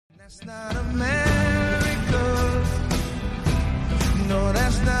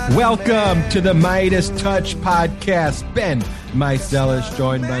Welcome to the Midas Touch podcast. Ben Meiselas,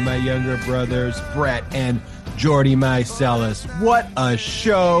 joined by my younger brothers, Brett and Jordy Meiselas. What a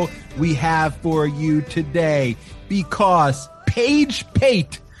show we have for you today, because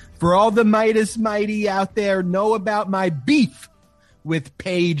Pate, for all the Midas Mighty out there, know about my beef with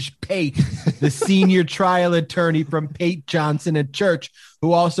Pate, the senior trial attorney from Pate, Johnson & Church,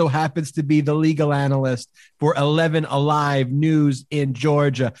 who also happens to be the legal analyst for 11Alive News in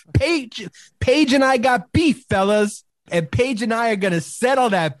Georgia. Paige and I got beef, fellas, and Paige and I are going to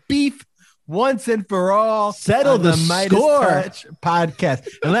settle that beef once and for all. Settle the Midas score. Touch podcast.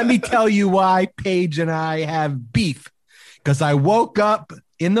 And let me tell you why Paige and I have beef. Because I woke up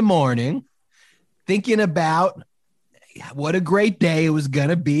in the morning thinking about what a great day it was going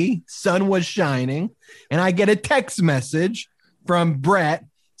to be. Sun was shining. And I get a text message from Brett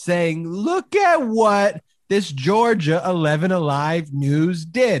saying, look at what this Georgia 11Alive News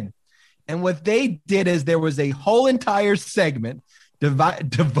did. And what they did is there was a whole entire segment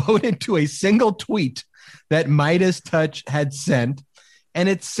devoted to a single tweet that Midas Touch had sent. And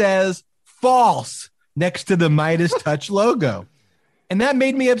it says false next to the Midas Touch logo. And that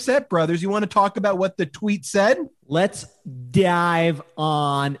made me upset, brothers. You want to talk about what the tweet said? Let's dive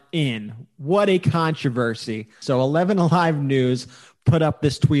on in. What a controversy. So 11Alive News put up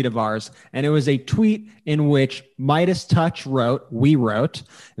this tweet of ours, and it was a tweet in which Midas Touch we wrote,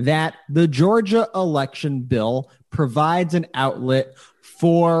 that the Georgia election bill provides an outlet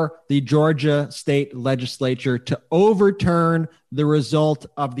for the Georgia state legislature to overturn the result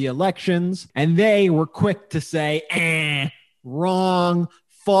of the elections. And they were quick to say, wrong,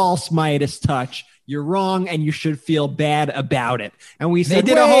 false, Midas Touch. You're wrong, and you should feel bad about it. And we said,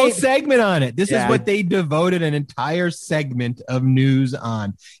 they did a whole segment on it. This is what they devoted an entire segment of news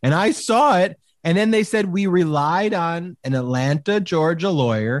on. And I saw it, and then they said we relied on an Atlanta, Georgia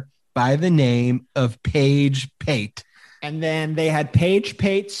lawyer by the name of Pate. And then they had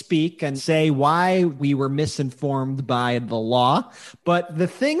Pate speak and say why we were misinformed by the law. But the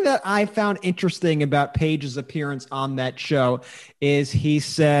thing that I found interesting about Page's appearance on that show is he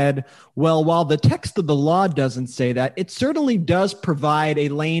said, well, while the text of the law doesn't say that, it certainly does provide a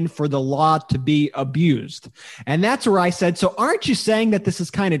lane for the law to be abused. And that's where I said, so aren't you saying that this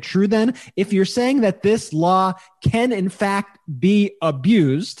is kind of true then? If you're saying that this law can in fact be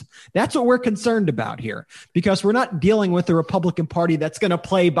abused, that's what we're concerned about here, because we're not dealing with the Republican Party that's going to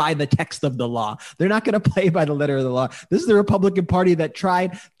play by the text of the law. They're not going to play by the letter of the law. This is the Republican Party that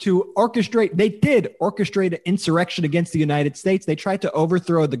tried to orchestrate an insurrection against the United States. They tried to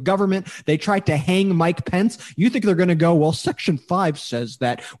overthrow the government. They tried to hang Mike Pence. You think they're going to go, well, Section 5 says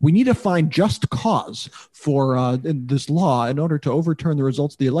that we need to find just cause for this law in order to overturn the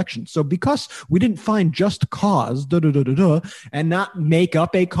results of the election. So because we didn't find just cause, and not make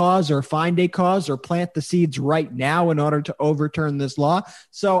up a cause or find a cause or plant the seeds right now in order to overturn this law.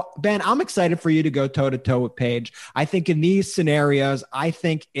 So, Ben, I'm excited for you to go toe-to-toe with Paige. I think in these scenarios, I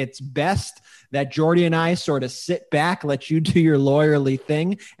think it's best that Jordy and I sort of sit back, let you do your lawyerly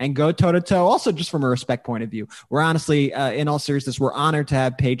thing, and go toe-to-toe. Also, just from a respect point of view, we're honestly, in all seriousness, we're honored to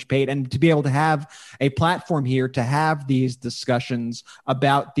have Pate and to be able to have a platform here to have these discussions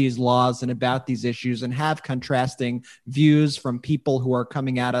about these laws and about these issues and have contrasting views from people who are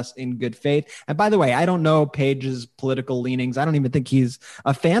coming at us in good faith. And by the way, I don't know Page's political leanings. I don't even think he's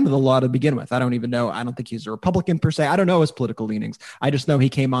a fan of the law to begin with. I don't even know. I don't think he's a Republican per se. I don't know his political leanings. I just know he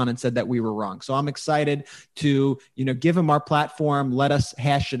came on and said that we were wrong. So I'm excited to, give him our platform. Let us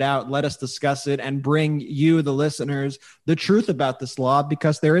hash it out. Let us discuss it and bring you, the listeners, the truth about this law,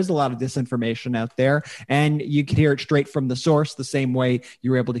 because there is a lot of disinformation out there, and you can hear it straight from the source the same way you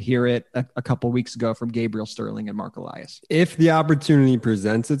were able to hear it a couple of weeks ago from Gabriel Sterling and Mark Elias. If the opportunity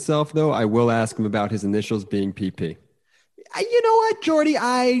presents itself, though, I will ask him about his initials being PP. You know what, Jordy?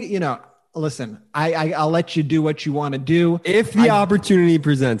 Listen, I'll let you do what you want to do. If the opportunity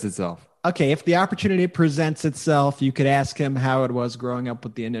presents itself. Okay, if the opportunity presents itself, you could ask him how it was growing up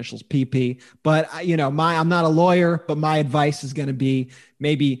with the initials PP. But I'm not a lawyer, but my advice is going to be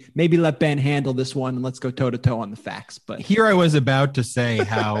maybe let Ben handle this one and let's go toe to toe on the facts. But here I was about to say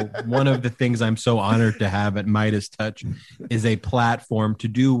how one of the things I'm so honored to have at Midas Touch is a platform to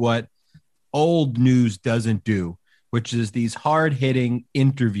do what old news doesn't do, which is these hard-hitting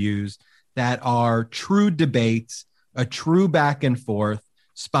interviews that are true debates, a true back and forth,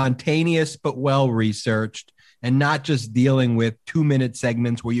 spontaneous but well-researched, and not just dealing with 2-minute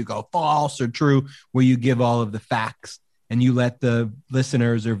segments where you go false or true, where you give all of the facts and you let the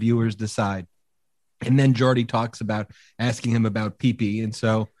listeners or viewers decide. And then Jordy talks about asking him about PP. And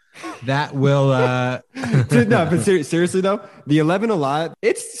so that will No, but seriously though, the 11 Alive,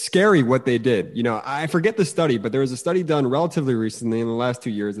 it's scary what they did. I forget the study, but there was a study done relatively recently in the last 2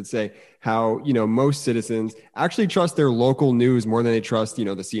 years that say how, most citizens actually trust their local news more than they trust, the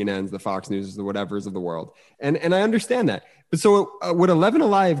CNNs, the Fox News, the whatevers of the world. And I understand that. But so what 11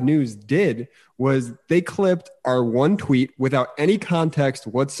 Alive News did was they clipped our one tweet without any context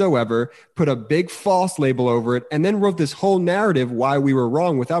whatsoever, put a big false label over it, and then wrote this whole narrative why we were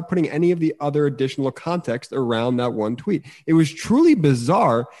wrong without putting any of the other additional context around that one tweet. It was truly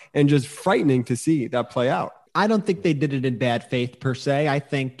bizarre and just frightening to see that play out. I don't think they did it in bad faith per se. I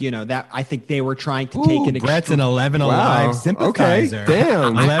think, I think they were trying to take an Brett's an 11 Alive sympathizer. Okay,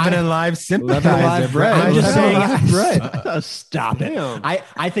 damn. 11 Alive sympathizer. 11 Alive Brett. I'm just saying, Brett. Stop it. Damn.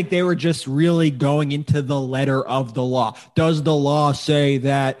 I think they were just really going into the letter of the law. Does the law say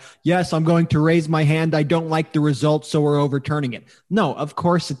that, yes, I'm going to raise my hand, I don't like the results, so we're overturning it? No, of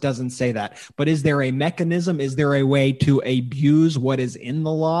course it doesn't say that. But is there a mechanism? Is there a way to abuse what is in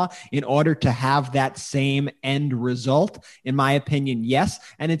the law in order to have that same end result? In my opinion, yes.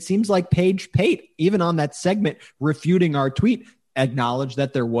 And it seems like Pate, even on that segment refuting our tweet, acknowledged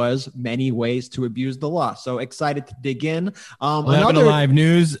that there was many ways to abuse the law. So excited to dig in. 11 Alive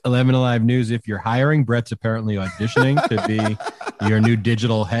News. If you're hiring, Brett's apparently auditioning to be your new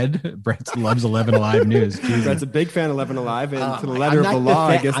digital head. Brett loves 11 Alive News. Jesus. Brett's a big fan of 11 Alive, and to the letter of the law,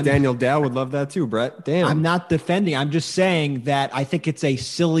 I guess Daniel Dow would love that too, Brett. Damn. I'm not defending. I'm just saying that I think it's a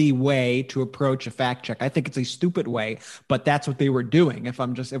silly way to approach a fact check. I think it's a stupid way, but that's what they were doing. If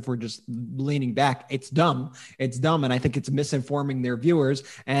we're just leaning back, it's dumb. It's dumb, and I think it's misinforming their viewers.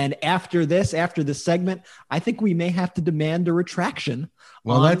 And after this segment, I think we may have to demand a retraction.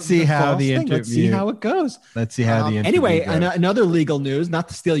 Well, let's see how the interview. Let's see how it goes. Let's see how the interview anyway, goes. Another legal news, not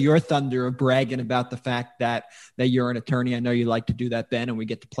to steal your thunder of bragging about the fact that you're an attorney. I know you like to do that, Ben, and we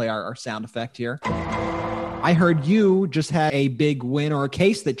get to play our sound effect here. I heard you just had a big win, or a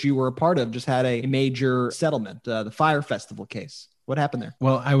case that you were a part of, just had a major settlement, the Fire Festival case. What happened there?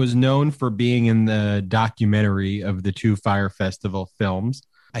 Well, I was known for being in the documentary of the 2 Fire Festival films.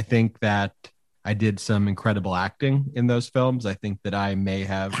 I think that I did some incredible acting in those films. I think that I may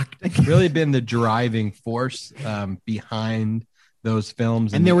have really been the driving force behind those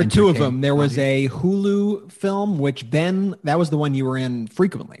films. And there were 2 of them. There was a Hulu film, which Ben, that was the one you were in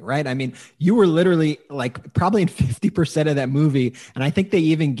frequently, right? I mean, you were literally like probably in 50% of that movie. And I think they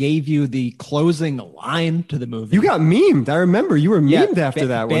even gave you the closing line to the movie. You got memed. I remember you were memed after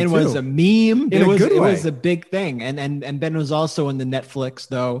that one. Ben too. was a meme. In a good way. It was a big thing. And Ben was also in the Netflix,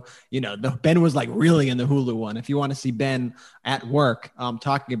 though. Ben was like really in the Hulu one. If you want to see Ben at work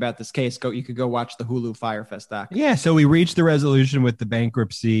talking about this case, you could go watch the Hulu Firefest doc. Yeah, so we reached the resolution with the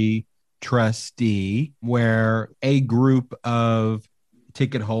bankruptcy trustee where a group of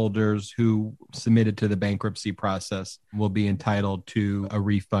ticket holders who submitted to the bankruptcy process will be entitled to a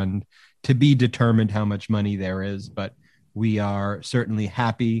refund, to be determined how much money there is. But we are certainly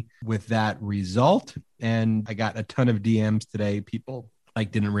happy with that result. And I got a ton of DMs today. People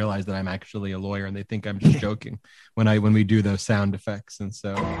didn't realize that I'm actually a lawyer, and they think I'm just joking when we do those sound effects. And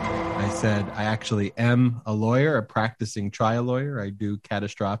so I said, I actually am a lawyer, a practicing trial lawyer. I do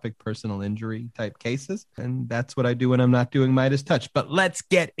catastrophic personal injury type cases. And that's what I do when I'm not doing Midas Touch. But let's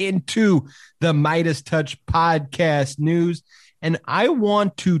get into the Midas Touch podcast news. And I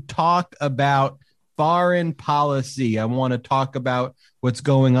want to talk about foreign policy. I want to talk about what's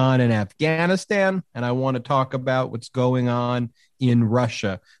going on in Afghanistan, and I want to talk about what's going on in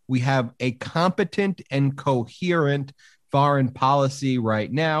Russia. We have a competent and coherent foreign policy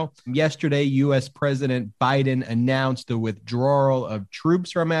right now. Yesterday, U.S. President Biden announced the withdrawal of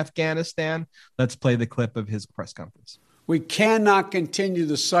troops from Afghanistan. Let's play the clip of his press conference. We cannot continue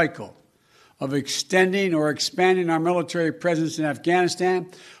the cycle of extending or expanding our military presence in Afghanistan,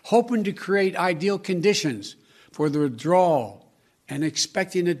 hoping to create ideal conditions for the withdrawal and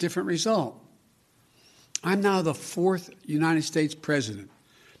expecting a different result. I'm now the 4th United States president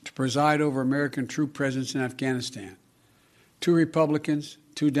to preside over American troop presence in Afghanistan. 2 Republicans,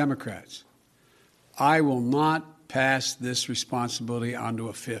 2 Democrats. I will not pass this responsibility on to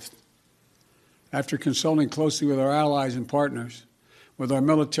a 5th. After consulting closely with our allies and partners, with our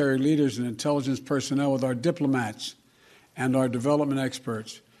military leaders and intelligence personnel, with our diplomats and our development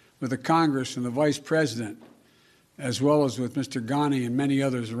experts, with the Congress and the Vice President, as well as with Mr. Ghani and many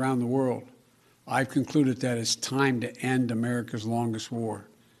others around the world, I've concluded that it's time to end America's longest war.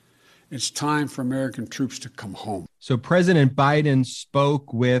 It's time for American troops to come home. So President Biden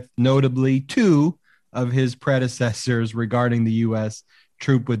spoke with notably 2 of his predecessors regarding the U.S.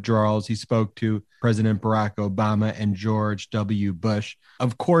 troop withdrawals. He spoke to President Barack Obama and George W. Bush.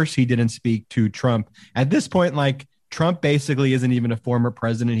 Of course, he didn't speak to Trump. At this point, like, Trump basically isn't even a former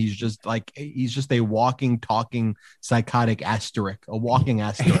president. He's just a walking, talking, psychotic asterisk, a walking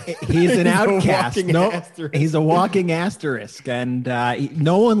asterisk. He's an outcast. He's a walking asterisk. And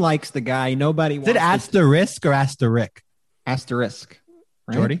no one likes the guy. Nobody wants Is it asterisk or asterisk? Asterisk.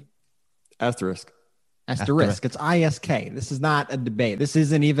 Right? Jordy? Asterisk. Asterisk. It's ISK. This is not a debate. This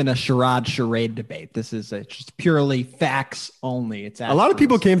isn't even a charade debate. This is just purely facts only. It's a lot of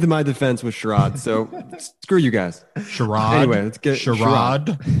people came to my defense with charade, so screw you guys. Charade. Anyway, let's get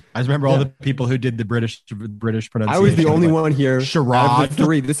charade. I remember all the people who did the British pronunciation. I was the only one here charade. Out of the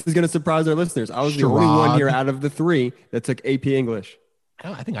three. This is going to surprise our listeners. I was the only one here out of the three that took AP English.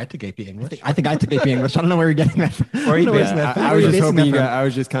 Oh, I think I took AP English. I think I took AP English. I don't know where you're getting that from. I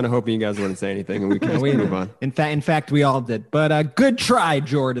was just kind of hoping you guys wouldn't say anything, and we can move on. In fact, we all did. But good try,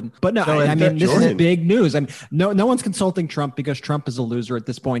 Jordan. But no, I mean, this is big news. I mean, no one's consulting Trump because Trump is a loser at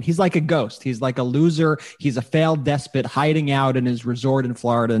this point. He's like a ghost. He's like a loser. He's a failed despot hiding out in his resort in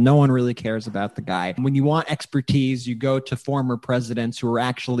Florida. No one really cares about the guy. When you want expertise, you go to former presidents who are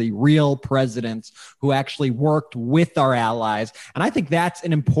actually real presidents who actually worked with our allies. And I think that's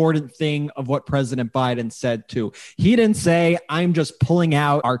an important thing of what President Biden said too. He didn't say, I'm just pulling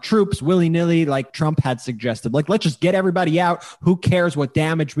out our troops willy-nilly like Trump had suggested. Like, let's just get everybody out. Who cares what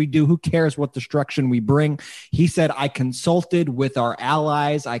damage we do? Who cares what destruction we bring? He said, I consulted with our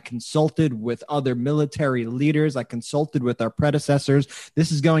allies. I consulted with other military leaders. I consulted with our predecessors.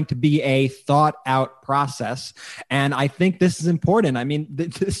 This is going to be a thought out process. And I think this is important. I mean,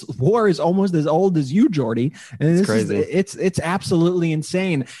 this war is almost as old as you, Jordy. And it's crazy. It's absolutely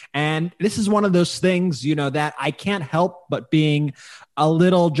insane. And this is one of those things, that I can't help but being a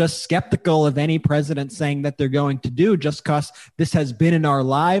little just skeptical of any president saying that they're going to do, just because this has been in our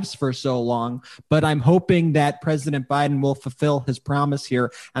lives for so long. But I'm hoping that President Biden will fulfill his promise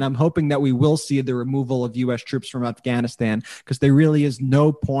here. And I'm hoping that we will see the removal of U.S. troops from Afghanistan, because there really is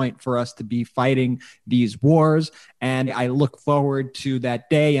no point for us to be fighting these wars. And I look forward to that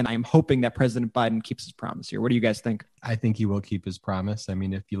day. And I'm hoping that President Biden keeps his promise here. What do you guys think? I think he will keep his promise. I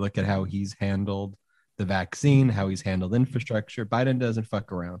mean, if you look at how he's handled the vaccine, how he's handled infrastructure, Biden doesn't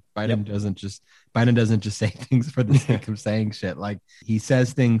fuck around. Biden doesn't just say things for the sake of saying shit. Like, he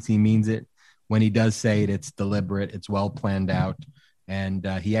says things, he means it. When he does say it, it's deliberate, it's well planned out, and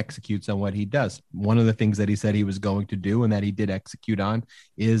he executes on what he does. One of the things that he said he was going to do and that he did execute on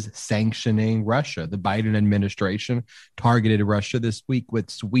is sanctioning Russia. The Biden administration targeted Russia this week with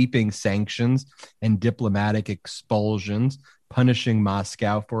sweeping sanctions and diplomatic expulsions, punishing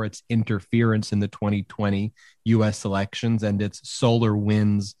Moscow for its interference in the 2020 U.S. elections and its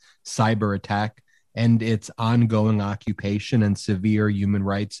SolarWinds cyber attack and its ongoing occupation and severe human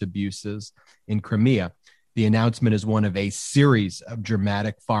rights abuses in Crimea. The announcement is one of a series of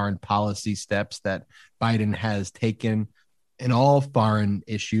dramatic foreign policy steps that Biden has taken in all foreign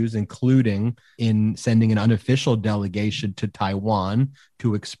issues, including in sending an unofficial delegation to Taiwan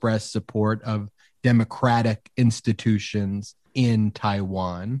to express support of democratic institutions in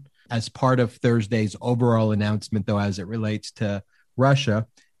Taiwan. As part of Thursday's overall announcement, though, as it relates to Russia,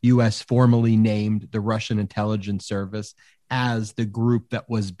 U.S. formally named the Russian intelligence service as the group that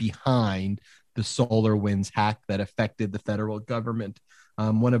was behind the SolarWinds hack that affected the federal government.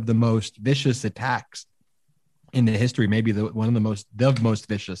 One of the most vicious attacks in the history, maybe the most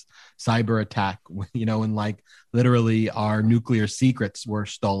vicious cyber attack, and like literally our nuclear secrets were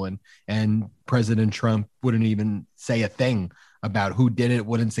stolen, and President Trump wouldn't even say a thing about who did it,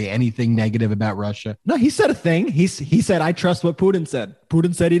 wouldn't say anything negative about Russia. No, he said a thing. He said, I trust what Putin said.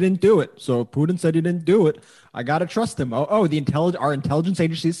 Putin said he didn't do it. So Putin said he didn't do it. I got to trust him. Our intelligence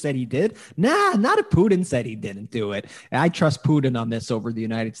agencies said he did. Nah, not if Putin said he didn't do it. I trust Putin on this over the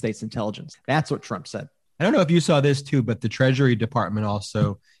United States intelligence. That's what Trump said. I don't know if you saw this too, but the Treasury Department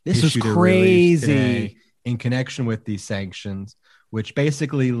also issued a release today in connection with these sanctions, which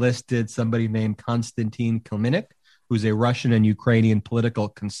basically listed somebody named Konstantin Kilminik, who's a Russian and Ukrainian political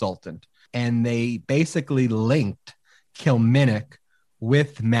consultant. And they basically linked Kilminik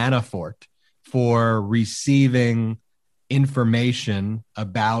with Manafort for receiving information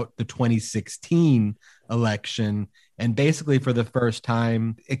about the 2016 election, and basically for the first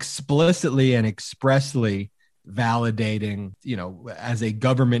time explicitly and expressly validating, as a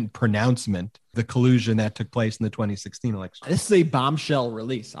government pronouncement, the collusion that took place in the 2016 election. This is a bombshell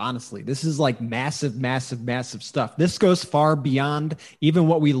release, honestly. This is like massive, massive, massive stuff. This goes far beyond even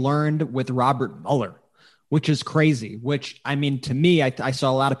what we learned with Robert Mueller, which is crazy, which, I mean, to me, I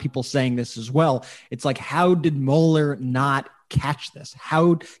saw a lot of people saying this as well. It's like, how did Mueller not catch this?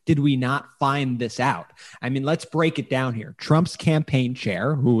 How did we not find this out? I mean, let's break it down here. Trump's campaign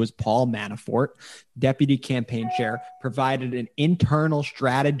chair, who was Paul Manafort, deputy campaign chair, provided an internal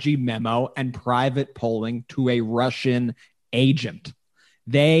strategy memo and private polling to a Russian agent.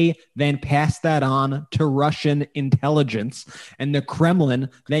 They then passed that on to Russian intelligence, and the Kremlin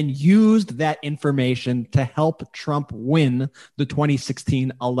then used that information to help Trump win the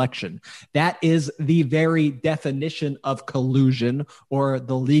 2016 election. That is the very definition of collusion, or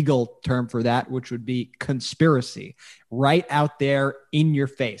the legal term for that, which would be conspiracy, right out there in your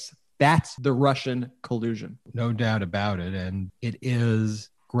face. That's the Russian collusion. No doubt about it. And it is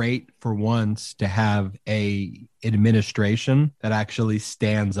great for once to have a administration that actually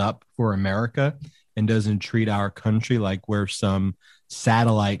stands up for America and doesn't treat our country like we're some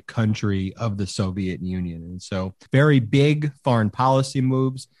satellite country of the Soviet Union. And so very big foreign policy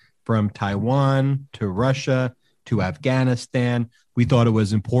moves from Taiwan to Russia to Afghanistan. We thought it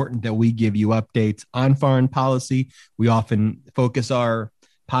was important that we give you updates on foreign policy. We often focus our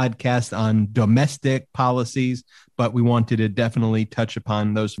podcast on domestic policies, but we wanted to definitely touch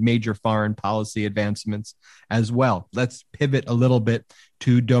upon those major foreign policy advancements as well. Let's pivot a little bit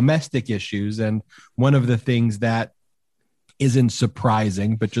to domestic issues. And one of the things that isn't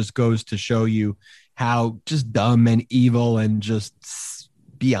surprising, but just goes to show you how just dumb and evil and just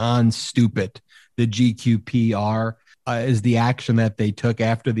beyond stupid the GQP are, is the action that they took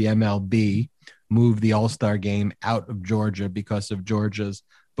after the MLB moved the All-Star game out of Georgia because of Georgia's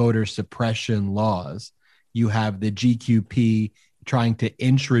voter suppression laws. You have the GQP trying to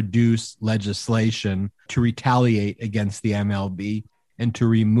introduce legislation to retaliate against the MLB and to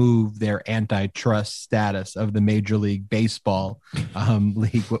remove their antitrust status of the Major League Baseball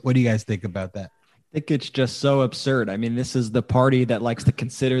league. What do you guys think about that? I think it's just so absurd. I mean, this is the party that likes to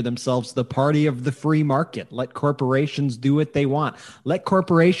consider themselves the party of the free market. Let corporations do what they want. Let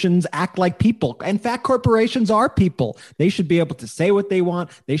corporations act like people. In fact, corporations are people. They should be able to say what they want.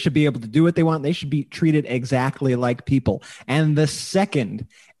 They should be able to do what they want. They should be treated exactly like people. And the second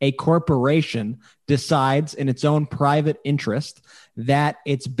a corporation decides in its own private interest that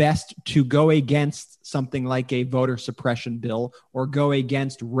it's best to go against something like a voter suppression bill or go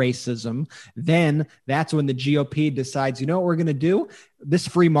against racism, then that's when the GOP decides, you know what we're going to do? This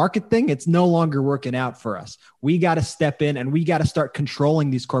free market thing, it's no longer working out for us. We got to step in and we got to start controlling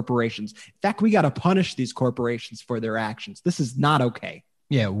these corporations. In fact, we got to punish these corporations for their actions. This is not okay.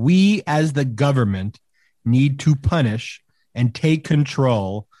 Yeah, we as the government need to punish and take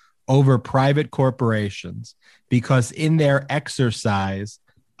control over private corporations, because in their exercise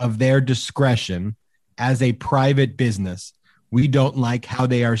of their discretion as a private business, we don't like how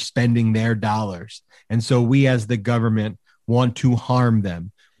they are spending their dollars. And so we as the government want to harm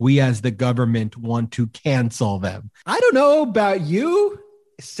them. We as the government want to cancel them. I don't know about you.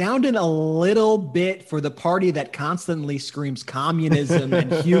 Sounding a little bit for the party that constantly screams communism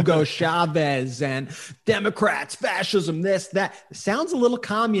and Hugo Chavez and Democrats, fascism, this, that. Sounds a little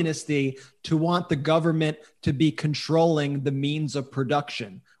communisty to want the government to be controlling the means of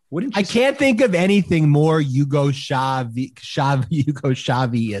production. Wouldn't you I can't think of anything more Hugo Chavez.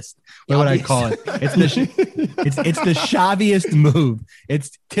 What would I call it? It's the Chavez move.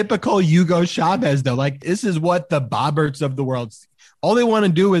 It's typical Hugo Chavez, though. Like, this is what the Bobberts of the world, all they want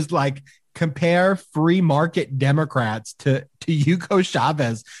to do is like compare free market Democrats to Hugo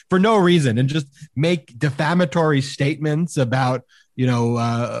Chavez for no reason and just make defamatory statements about,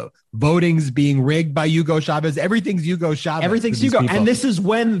 voting's being rigged by Hugo Chavez. Everything's Hugo Chavez. Everything's Hugo. People. And this is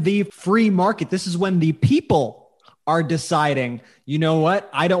when the free market, this is when the people are deciding, you know what?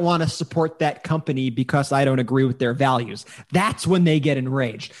 I don't want to support that company because I don't agree with their values. That's when they get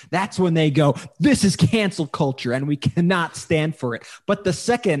enraged. That's when they go, this is cancel culture and we cannot stand for it. But the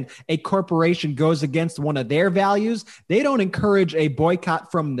second a corporation goes against one of their values, they don't encourage a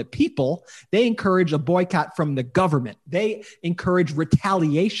boycott from the people. They encourage a boycott from the government. They encourage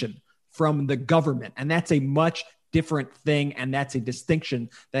retaliation from the government. And that's a much different thing, and that's a distinction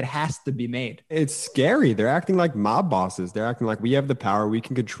that has to be made. It's scary. They're acting like mob bosses. They're acting like we have the power. We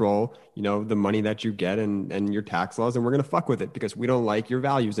can control, the money that you get and your tax laws, and we're going to fuck with it because we don't like your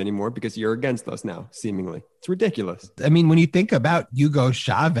values anymore because you're against us now, seemingly. It's ridiculous. I mean, when you think about Hugo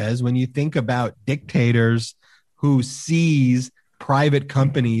Chavez, when you think about dictators who seize private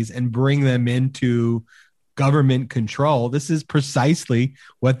companies and bring them into government control, this is precisely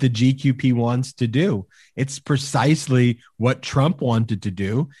what the GQP wants to do. It's precisely what Trump wanted to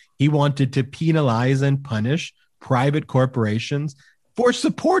do. He wanted to penalize and punish private corporations for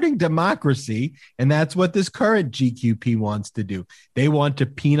supporting democracy. And that's what this current GQP wants to do. They want to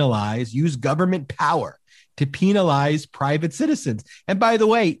penalize, use government power to penalize private citizens. And by the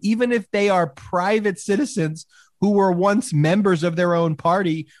way, even if they are private citizens who were once members of their own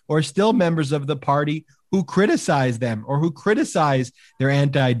party or still members of the party who criticize them or who criticize their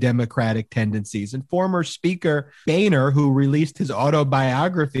anti-democratic tendencies. And former Speaker Boehner, who released his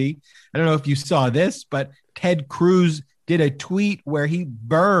autobiography, I don't know if you saw this, but Ted Cruz did a tweet where he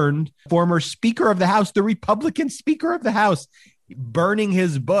burned former Speaker of the House, the Republican Speaker of the House, burning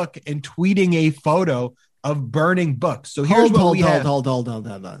his book and tweeting a photo of burning books. So here's what we have. Hold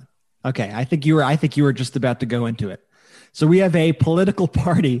on. Okay, I think you were just about to go into it. So we have a political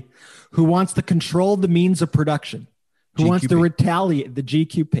party who wants to control the means of production, who wants to retaliate, the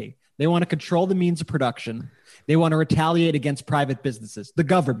GQP. They want to control the means of production. They want to retaliate against private businesses, the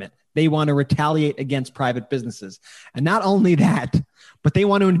government. They want to retaliate against private businesses. And not only that, but they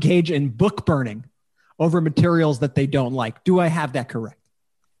want to engage in book burning over materials that they don't like. Do I have that correct?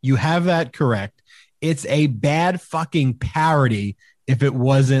 You have that correct. It's a bad fucking parody if it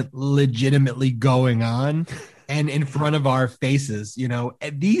wasn't legitimately going on and in front of our faces. You know,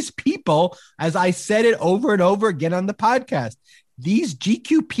 these people, as I said it over and over again on the podcast, these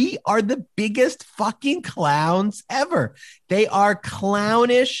GQP are the biggest fucking clowns ever. They are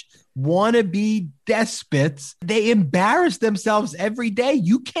clownish, wannabe despots. They embarrass themselves every day.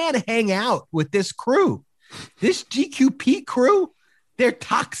 You can't hang out with this crew. This GQP crew, they're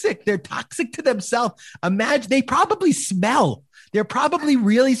toxic. They're toxic to themselves. Imagine, they probably smell. They're probably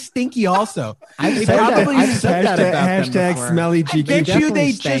really stinky also. I've said that about them before. Smelly GQ. I bet you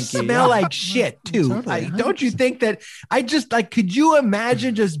they Stanky, just smell like shit too. Totally, Don't you think that? I just like, could you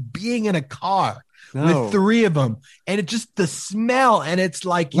imagine just being in a car with three of them and it just the smell and it's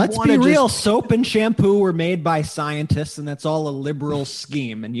like, let's be real. Soap and shampoo were made by scientists and that's all a liberal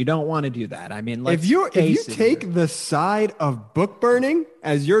scheme. And you don't want to do that. I mean, if you take the side of book burning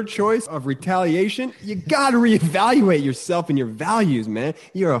as your choice of retaliation, you got to reevaluate yourself and your values, man.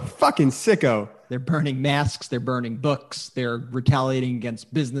 You're a fucking sicko. They're burning masks. They're burning books. They're retaliating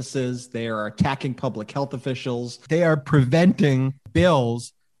against businesses. They are attacking public health officials. They are preventing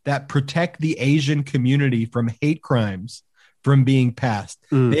bills that protect the Asian community from hate crimes from being passed.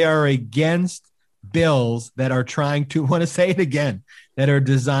 They are against bills that are trying to, want to say it again, that are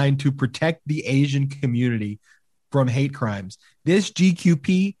designed to protect the Asian community from hate crimes. This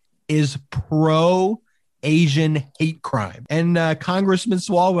GQP is pro-Asian hate crime. And Congressman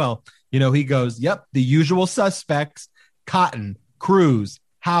Swalwell, you know, he goes, yep, the usual suspects, Cotton, Cruz,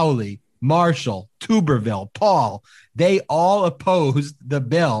 Howley, Marshall, Tuberville, Paul, they all opposed the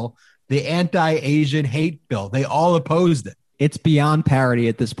bill, the anti-Asian hate bill. They all opposed it. It's beyond parody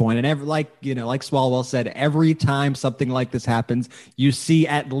at this point. And like Swalwell said, every time something like this happens, you see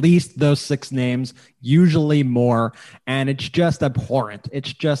at least those 6 names, usually more. And it's just abhorrent.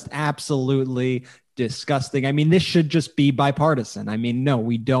 It's just absolutely disgusting. I mean, this should just be bipartisan. I mean, no,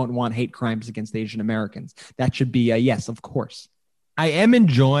 we don't want hate crimes against Asian Americans. That should be a yes, of course. I am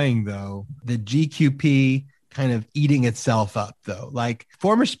enjoying, though, the GQP kind of eating itself up, though. Like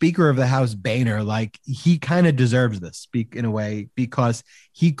former Speaker of the House Boehner, like he kind of deserves this, speak in a way, because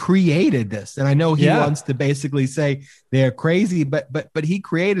he created this. And I know he wants to basically say they're crazy, but he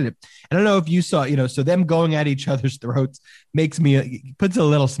created it. I don't know if you saw, so them going at each other's throats puts a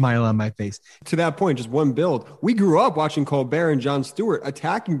little smile on my face. To that point, just one build. We grew up watching Colbert and Jon Stewart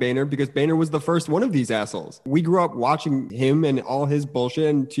attacking Boehner because Boehner was the first one of these assholes. We grew up watching him and all his bullshit.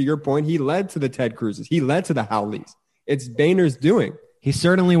 And to your point, he led to the Ted Cruzes. He led to the Howleys. It's Boehner's doing. He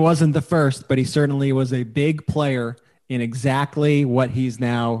certainly wasn't the first, but he certainly was a big player in exactly what he's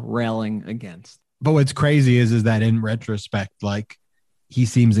now railing against. But what's crazy is that in retrospect, like, he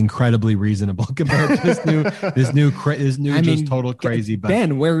seems incredibly reasonable compared to this new just total crazy. But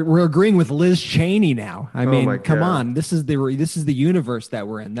Ben, we're agreeing with Liz Cheney now. I mean, come on, this is the universe that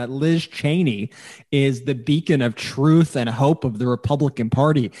we're in. That Liz Cheney is the beacon of truth and hope of the Republican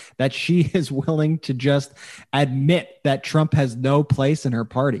Party. That she is willing to just admit that Trump has no place in her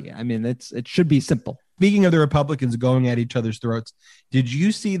party. I mean, it should be simple. Speaking of the Republicans going at each other's throats, did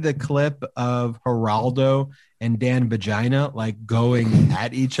you see the clip of Geraldo and Dan Bagina like going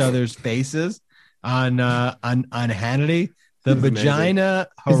at each other's faces on Hannity? The Bagina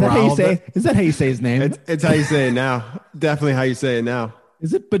Geraldo. Is that how you say his name? It's how you say it now. Definitely how you say it now.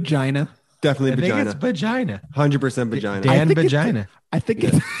 Is it Bagina? Definitely Bagina. I think it's Bagina. 100% Bagina. Dan Bagina. I think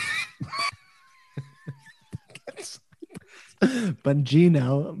it's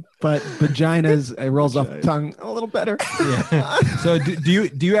Bungino, but Bagina's rolls off the tongue a little better. Yeah. So do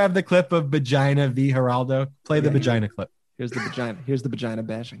you have the clip of Bagina v. Geraldo? Play the Bagina clip. Here's the vagina. Here's the vagina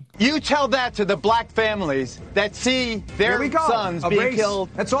bashing. You tell that to the black families that see their sons being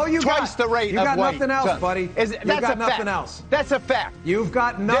killed. That's all you twice got. the rate you of got white nothing else, sons. buddy. That's got a nothing fact. else. That's a fact. You've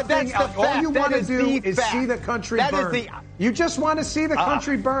got nothing else. All you want to do is see the country burn. You just want to see the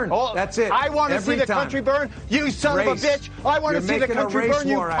country burn. That's it. I want to see the country burn. You son of a bitch. I want to see the country burn.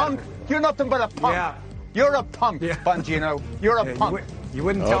 You punk. You're nothing but a punk. Yeah. You're a punk, Bongino. You're a punk. You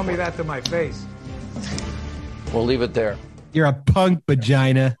wouldn't tell me that to my face. We'll leave it there. You're a punk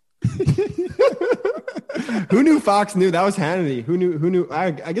vagina. Who knew Fox News? That was Hannity. Who knew?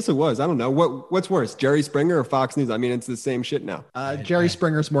 I guess it was. I don't know. What's worse, Jerry Springer or Fox News? I mean, it's the same shit now. Jerry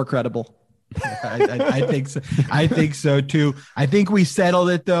Springer's more credible. I think so. I think so too. I think we settled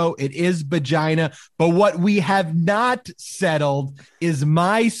it though. It is vagina. But what we have not settled is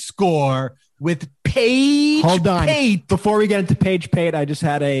my score with Page. Hold on. Pate. Before we get into Page Pate, I just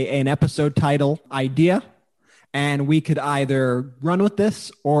had an episode title idea. And we could either run with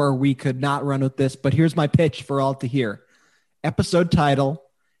this or we could not run with this. But here's my pitch for all to hear. Episode title,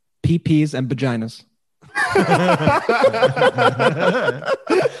 PPs and vaginas.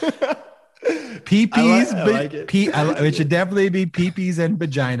 PPs, like it. It should definitely be PPs and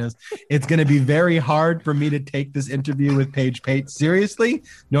vaginas. It's going to be very hard for me to take this interview with Page Pate seriously,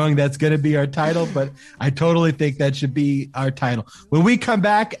 knowing that's going to be our title, but I totally think that should be our title. When we come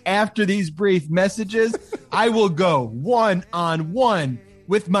back after these brief messages, I will go one-on-one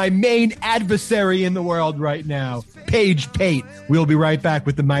with my main adversary in the world right now, Page Pate. We'll be right back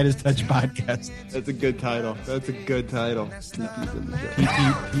with the Midas Touch podcast. That's a good title.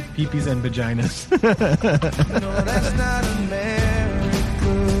 PPs and vaginas. No, that's not America.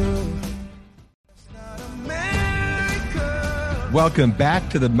 Welcome back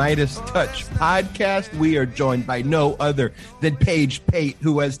to the Midas Touch podcast. We are joined by no other than Page Pate,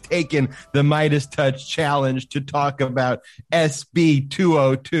 who has taken the Midas Touch challenge to talk about SB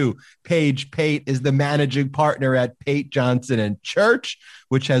 202. Page Pate is the managing partner at Pate, Johnson and Church,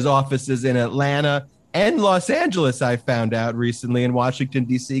 which has offices in Atlanta and Los Angeles, I found out recently, in Washington,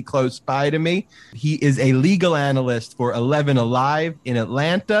 D.C., close by to me. He is a legal analyst for 11Alive in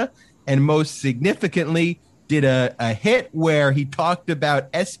Atlanta, and most significantly, did a hit where he talked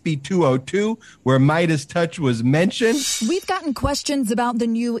about SB 202, where Midas Touch was mentioned. We've gotten questions about the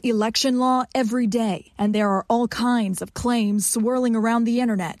new election law every day, and there are all kinds of claims swirling around the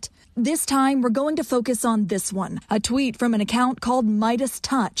internet. This time, we're going to focus on this one, a tweet from an account called Midas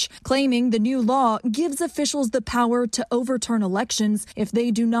Touch, claiming the new law gives officials the power to overturn elections if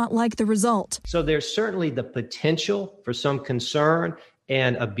they do not like the result. So there's certainly the potential for some concern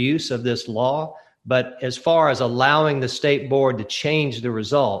and abuse of this law. But as far as allowing the state board to change the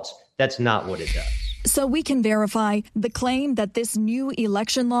results, that's not what it does. So we can verify the claim that this new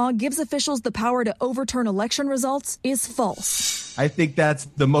election law gives officials the power to overturn election results is false. I think that's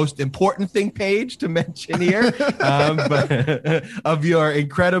the most important thing, Paige, to mention here. But of your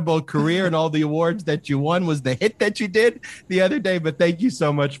incredible career and all the awards that you won was the hit that you did the other day. But thank you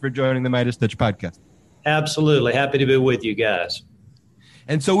so much for joining the Midas Touch podcast. Absolutely. Happy to be with you guys.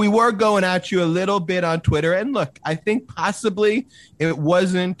 And so we were going at you a little bit on Twitter. And look, I think possibly it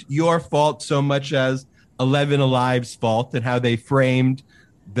wasn't your fault so much as 11Alive's fault and how they framed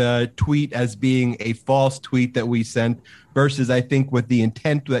the tweet as being a false tweet that we sent versus I think what the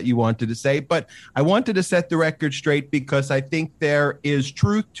intent that you wanted to say. But I wanted to set the record straight because I think there is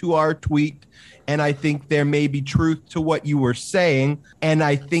truth to our tweet. And I think there may be truth to what you were saying. And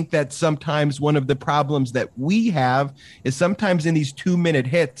I think that sometimes one of the problems that we have is sometimes in these 2-minute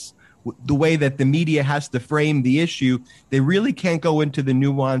hits, the way that the media has to frame the issue, they really can't go into the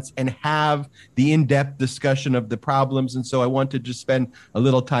nuance and have the in-depth discussion of the problems. And so I wanted to spend a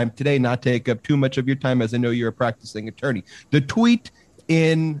little time today, not take up too much of your time, as I know you're a practicing attorney. The tweet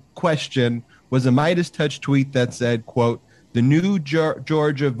in question was a Midas Touch tweet that said, quote, "The new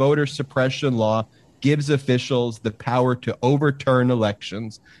Georgia voter suppression law gives officials the power to overturn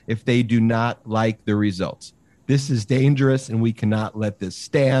elections if they do not like the results. This is dangerous, and we cannot let this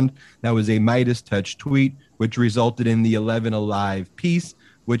stand." That was a Midas Touch tweet, which resulted in the 11Alive piece,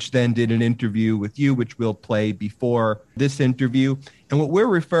 which then did an interview with you, which we'll play before this interview. And what we're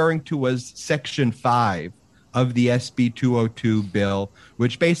referring to was Section 5 of the SB 202 bill,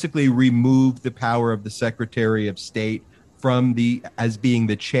 which basically removed the power of the Secretary of State from as being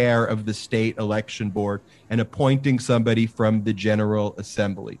the chair of the state election board and appointing somebody from the General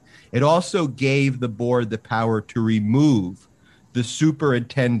Assembly. It also gave the board the power to remove the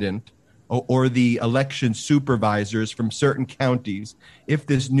superintendent or the election supervisors from certain counties if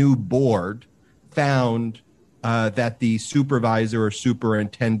this new board found that the supervisor or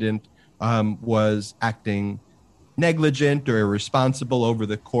superintendent was acting negligent or irresponsible over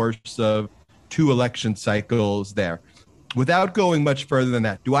the course of 2 election cycles there. Without going much further than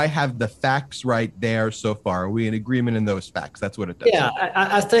that, do I have the facts right there so far? Are we in agreement in those facts? That's what it does. Yeah,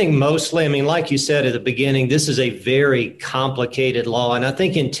 I think mostly, I mean, like you said at the beginning, this is a very complicated law, and I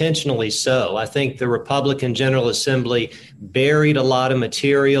think intentionally so. I think the Republican General Assembly buried a lot of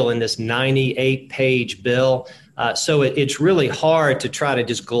material in this 98-page bill. So it's really hard to try to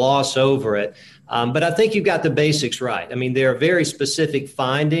just gloss over it. But I think you've got the basics right. I mean, there are very specific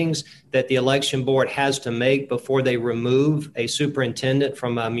findings that the election board has to make before they remove a superintendent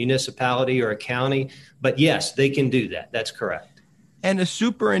from a municipality or a county. But yes, they can do that. That's correct. And a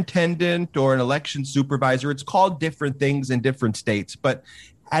superintendent or an election supervisor, it's called different things in different states. But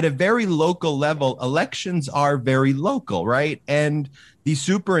at a very local level, elections are very local, right? And the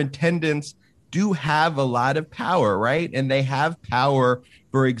superintendents do have a lot of power, right? And they have power,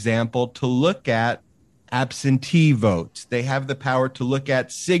 for example, to look at absentee votes. They have the power to look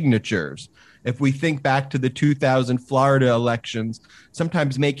at signatures. If we think back to the 2000 Florida elections,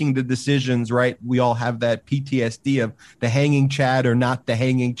 sometimes making the decisions, right? We all have that PTSD of the hanging Chad or not the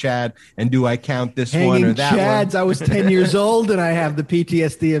hanging Chad. And do I count this one or that Chads, one? I was 10 years old and I have the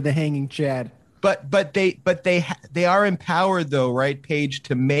PTSD of the hanging Chad. But they are empowered though, right, Paige,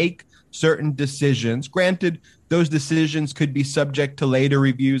 to make certain decisions. Granted, those decisions could be subject to later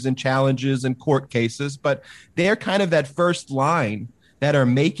reviews and challenges and court cases, but they're kind of that first line that are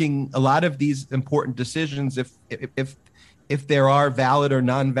making a lot of these important decisions if there are valid or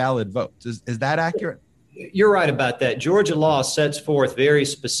non-valid votes. Is that accurate? You're right about that. Georgia law sets forth very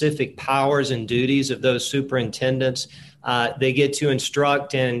specific powers and duties of those superintendents. They get to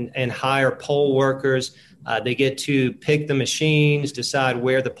instruct and hire poll workers. They get to pick the machines, decide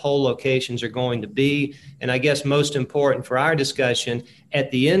where the poll locations are going to be. And I guess most important for our discussion, at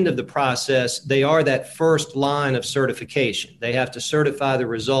the end of the process, they are that first line of certification. They have to certify the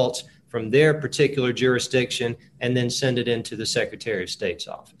results from their particular jurisdiction and then send it into the Secretary of State's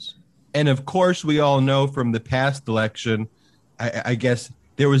office. And of course, we all know from the past election, I guess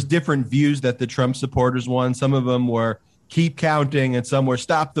there was different views that the Trump supporters won. Some of them were keep counting, and some were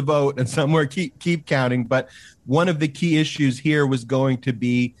stop the vote, and some were keep counting. But one of the key issues here was going to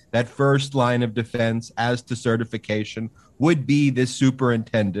be that first line of defense as to certification would be this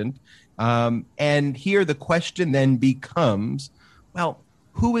superintendent. And here the question then becomes, well,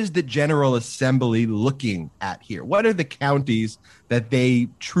 who is the General Assembly looking at here? What are the counties that they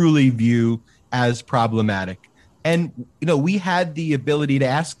truly view as problematic? And, you know, we had the ability to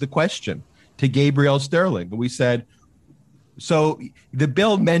ask the question to Gabriel Sterling. We said, so the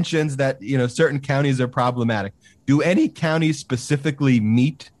bill mentions that, you know, certain counties are problematic. Do any counties specifically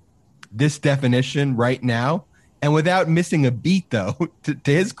meet this definition right now? And without missing a beat, though, to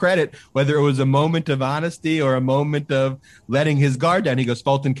his credit, whether it was a moment of honesty or a moment of letting his guard down, he goes,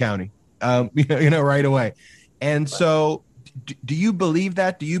 Fulton County, right away. And so do you believe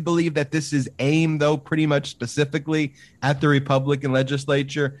that? Do you believe that this is aimed, though, pretty much specifically at the Republican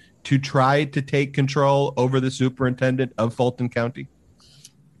legislature to try to take control over the superintendent of Fulton County?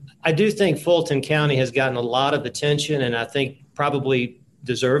 I do think Fulton County has gotten a lot of attention, and I think probably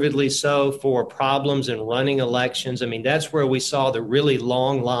deservedly so, for problems in running elections. I mean, that's where we saw the really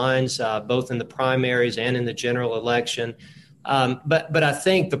long lines, both in the primaries and in the general election. But I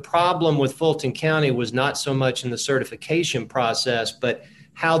think the problem with Fulton County was not so much in the certification process, but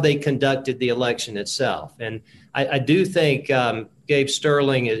how they conducted the election itself. And I do think Gabe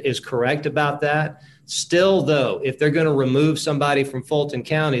Sterling is correct about that. Still, though, if they're going to remove somebody from Fulton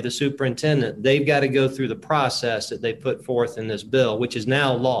County, the superintendent, they've got to go through the process that they put forth in this bill, which is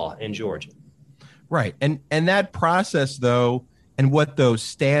now law in Georgia. Right. And that process, though, and what those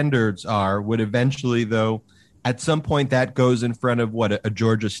standards are would eventually, though, at some point that goes in front of a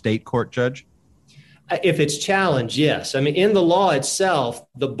Georgia state court judge? If it's challenged, yes. I mean, in the law itself,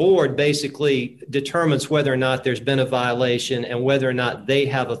 the board basically determines whether or not there's been a violation and whether or not they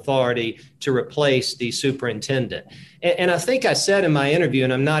have authority to replace the superintendent. And I think I said in my interview,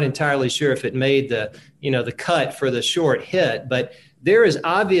 and I'm not entirely sure if it made the cut for the short hit, but there is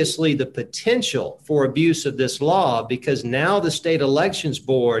obviously the potential for abuse of this law because now the state elections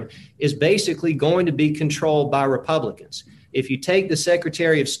board is basically going to be controlled by Republicans. If you take the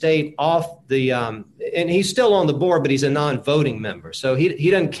Secretary of State off and he's still on the board, but he's a non-voting member, so he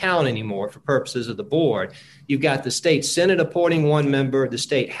doesn't count anymore for purposes of the board. You've got the state Senate appointing one member, the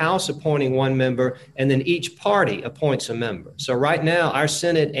state House appointing one member, and then each party appoints a member. So right now, our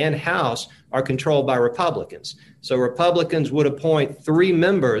Senate and House are controlled by Republicans. So Republicans would appoint 3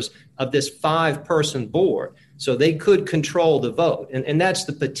 members of this 5-person board. So they could control the vote. And that's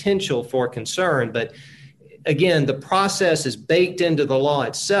the potential for concern. But again, the process is baked into the law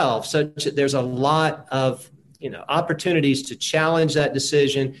itself, such that there's a lot of opportunities to challenge that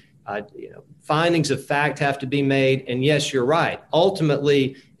decision. Findings of fact have to be made. And yes, you're right.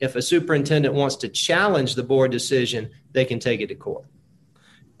 Ultimately, if a superintendent wants to challenge the board decision, they can take it to court.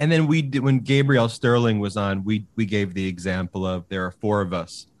 And then when Gabrielle Sterling was on, we gave the example of there are 4 of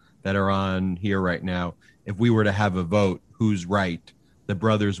us that are on here right now. If we were to have a vote, who's right? The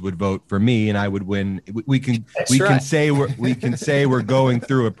brothers would vote for me, and I would win. We can say we're going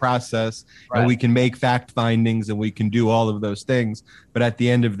through a process, right, and we can make fact findings, and we can do all of those things. But at the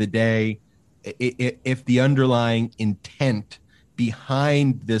end of the day, if the underlying intent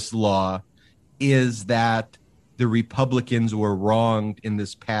behind this law is that the Republicans were wronged in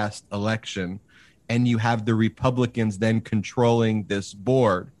this past election, and you have the Republicans then controlling this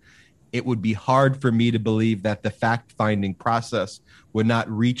board, it would be hard for me to believe that the fact-finding process would not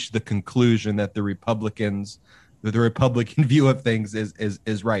reach the conclusion that the Republican view of things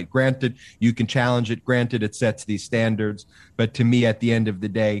is right. Granted, you can challenge it. Granted, it sets these standards. But to me, at the end of the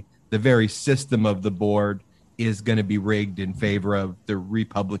day, the very system of the board is going to be rigged in favor of the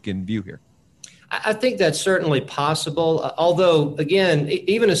Republican view here. I think that's certainly possible. Although, again,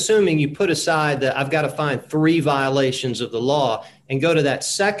 even assuming you put aside that I've got to find 3 violations of the law and go to that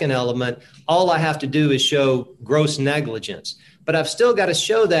second element, all I have to do is show gross negligence. But I've still got to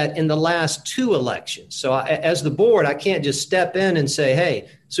show that in the last 2 elections. So as the board, I can't just step in and say, hey,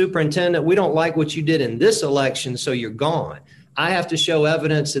 superintendent, we don't like what you did in this election, so you're gone. I have to show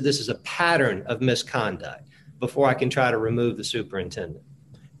evidence that this is a pattern of misconduct before I can try to remove the superintendent.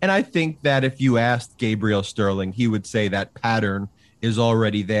 And I think that if you asked Gabriel Sterling, he would say that pattern is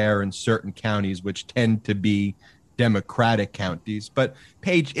already there in certain counties, which tend to be Democratic counties. But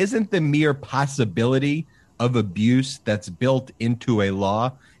Paige, isn't the mere possibility of abuse that's built into a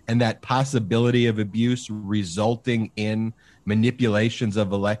law, and that possibility of abuse resulting in manipulations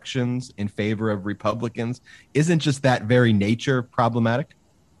of elections in favor of Republicans, isn't just that very nature problematic?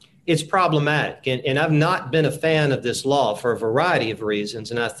 It's problematic. And I've not been a fan of this law for a variety of reasons.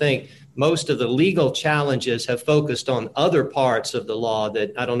 And I think most of the legal challenges have focused on other parts of the law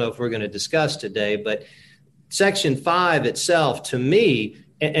that I don't know if we're going to discuss today. But Section 5 itself, to me,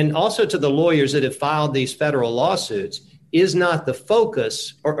 and also to the lawyers that have filed these federal lawsuits, is not the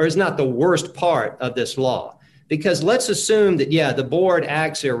focus or is not the worst part of this law. Because let's assume that, the board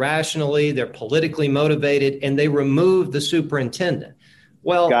acts irrationally, they're politically motivated, and they remove the superintendent.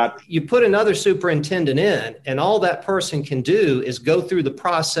 Well, you put another superintendent in, and all that person can do is go through the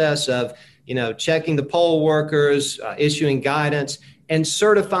process of, checking the poll workers, issuing guidance, and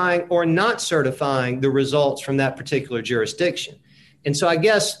certifying or not certifying the results from that particular jurisdiction. And so I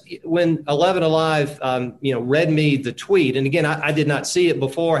guess when 11Alive, read me the tweet, and again, I did not see it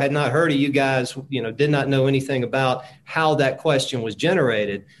before, had not heard of you guys, did not know anything about how that question was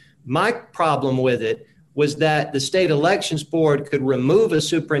generated. My problem with it was that the state elections board could remove a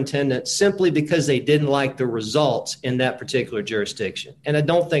superintendent simply because they didn't like the results in that particular jurisdiction. And I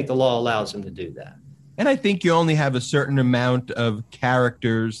don't think the law allows them to do that. And I think you only have a certain amount of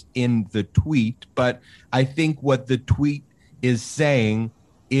characters in the tweet, but I think what the tweet is saying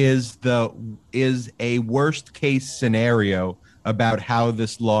is a worst case scenario about how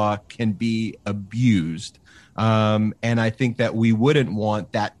this law can be abused. And I think that we wouldn't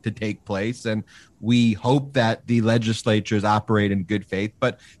want that to take place. And we hope that the legislatures operate in good faith.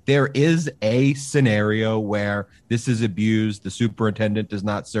 But there is a scenario where this is abused. The superintendent does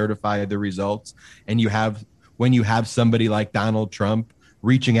not certify the results. And when you have somebody like Donald Trump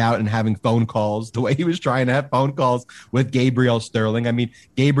reaching out and having phone calls the way he was trying to have phone calls with Gabriel Sterling. I mean,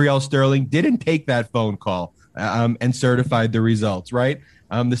 Gabriel Sterling didn't take that phone call and certified the results, right?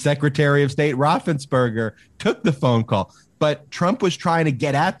 The Secretary of State Raffensperger took the phone call, but Trump was trying to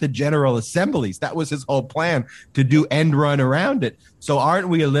get at the General Assemblies. That was his whole plan, to do end run around it. So aren't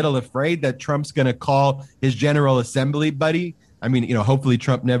we a little afraid that Trump's going to call his General Assembly buddy? I mean, hopefully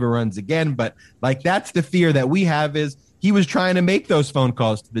Trump never runs again, but that's the fear that we have, is he was trying to make those phone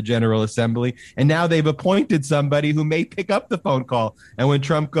calls to the General Assembly, and now they've appointed somebody who may pick up the phone call. And when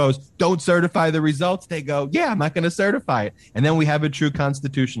Trump goes, don't certify the results, they go, I'm not going to certify it. And then we have a true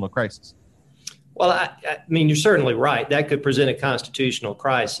constitutional crisis. Well, I mean, you're certainly right. That could present a constitutional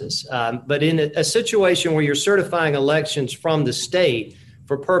crisis. But in a situation where you're certifying elections from the state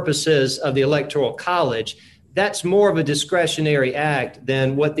for purposes of the Electoral College, that's more of a discretionary act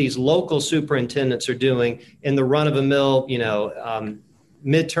than what these local superintendents are doing in the run-of-the-mill,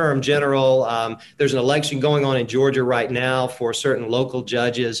 midterm general. There's an election going on in Georgia right now for certain local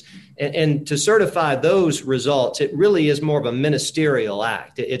judges. And to certify those results, it really is more of a ministerial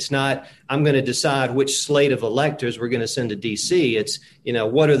act. It's not, I'm going to decide which slate of electors we're going to send to D.C. It's,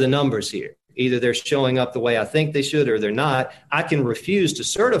 what are the numbers here? Either they're showing up the way I think they should or they're not. I can refuse to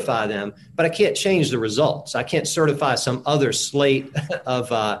certify them, but I can't change the results. I can't certify some other slate of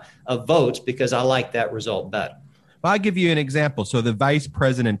votes because I like that result better. Well, I'll give you an example. So the Vice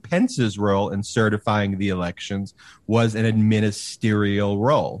President Pence's role in certifying the elections was an administerial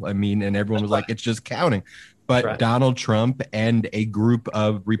role. I mean, and everyone was like, it's just counting. But right. Donald Trump and a group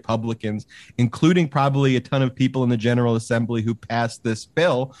of Republicans, including probably a ton of people in the General Assembly who passed this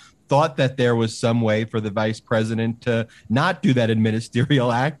bill, thought that there was some way for the vice president to not do that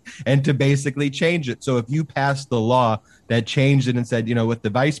administerial act and to basically change it. So if you passed the law that changed it and said, what the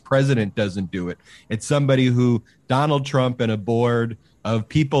vice president doesn't do it, it's somebody who Donald Trump and a board of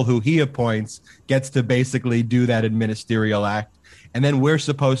people who he appoints gets to basically do that administerial act. And then we're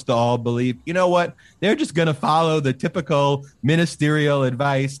supposed to all believe, they're just going to follow the typical ministerial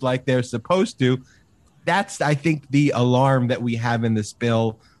advice like they're supposed to. That's, I think, the alarm that we have in this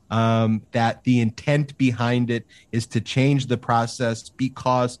bill. That the intent behind it is to change the process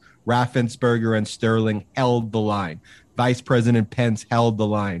because Raffensperger and Sterling held the line. Vice President Pence held the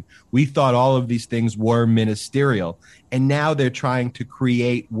line. We thought all of these things were ministerial. And now they're trying to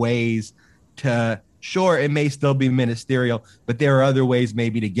create ways to, sure, it may still be ministerial, but there are other ways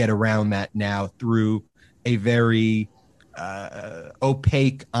maybe to get around that now through a very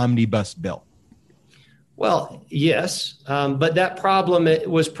opaque omnibus bill. Well, yes, but that problem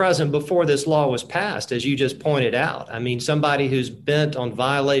was present before this law was passed, as you just pointed out. I mean, somebody who's bent on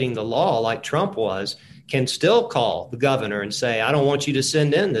violating the law like Trump was can still call the governor and say, I don't want you to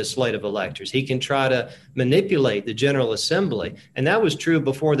send in this slate of electors. He can try to manipulate the General Assembly. And that was true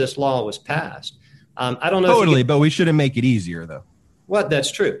before this law was passed. I don't know. Totally, but we shouldn't make it easier, though. Well,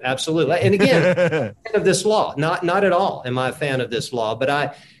 that's true. Absolutely. And again, fan of this law, not at all am I a fan of this law,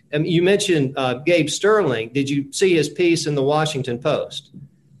 but you mentioned Gabe Sterling. Did you see his piece in the Washington Post?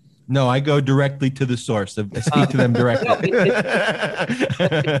 No, I go directly to the source. I speak to them directly.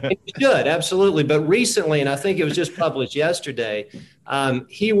 It should, absolutely. But recently, and I think it was just published yesterday,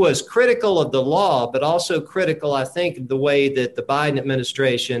 he was critical of the law, but also critical, I think, of the way that the Biden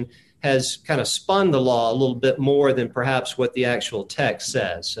administration has kind of spun the law a little bit more than perhaps what the actual text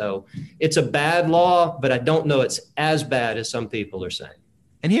says. So it's a bad law, but I don't know it's as bad as some people are saying.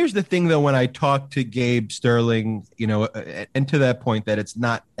 And here's the thing, though, when I talk to Gabe Sterling, and to that point that it's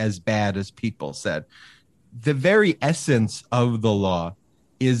not as bad as people said, the very essence of the law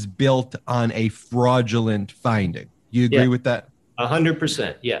is built on a fraudulent finding. You agree with that?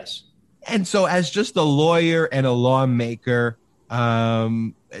 100%, yes. And so as just a lawyer and a lawmaker,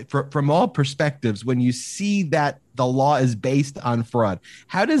 from all perspectives, when you see that the law is based on fraud,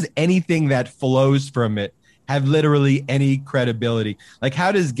 how does anything that flows from it have literally any credibility? Like,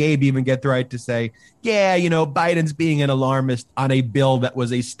 how does Gabe even get the right to say, yeah, Biden's being an alarmist on a bill that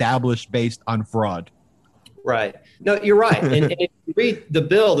was established based on fraud? Right. No, you're right. And if you read the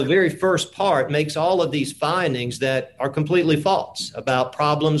bill, the very first part makes all of these findings that are completely false about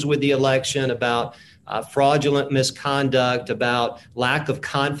problems with the election, about fraudulent misconduct, about lack of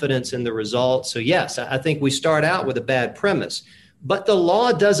confidence in the results. So, yes, I think we start out with a bad premise. But the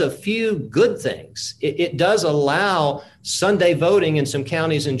law does a few good things. It does allow Sunday voting in some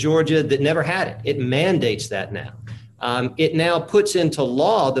counties in Georgia that never had it. It mandates that now. It now puts into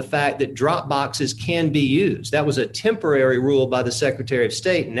law the fact that drop boxes can be used. That was a temporary rule by the Secretary of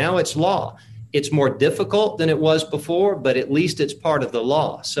State. Now it's law. It's more difficult than it was before, but at least it's part of the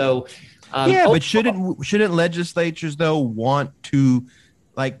law. So, but shouldn't legislatures, though, want to?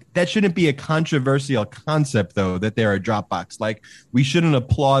 Like, that shouldn't be a controversial concept, though, that they're a Dropbox. Like, we shouldn't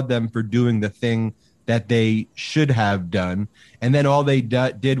applaud them for doing the thing that they should have done. And then all they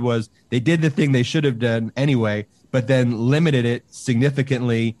did was they did the thing they should have done anyway, but then limited it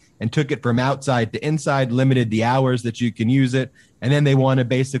significantly and took it from outside to inside, limited the hours that you can use it. And then they wanted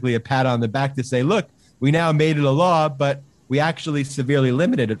basically a pat on the back to say, look, we now made it a law, but we actually severely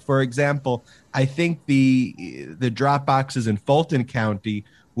limited it. For example, I think the drop boxes in Fulton County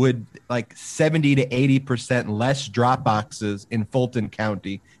would like 70 to 80% less drop boxes in Fulton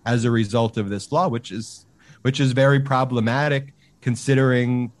County as a result of this law, which is very problematic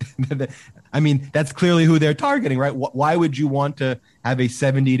considering I mean, that's clearly who they're targeting, right? Why would you want to have a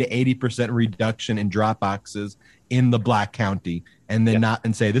 70 to 80% reduction in drop boxes in the Black County and then not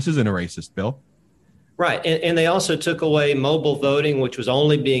and say this isn't a racist bill? Right. And they also took away mobile voting, which was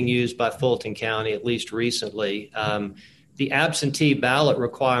only being used by Fulton County, at least recently. the absentee ballot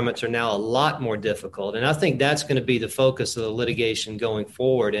requirements are now a lot more difficult. And I think that's going to be the focus of the litigation going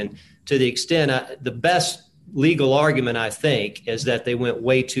forward. And to the extent, the best legal argument, I think, is that they went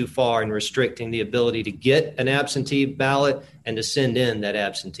way too far in restricting the ability to get an absentee ballot and to send in that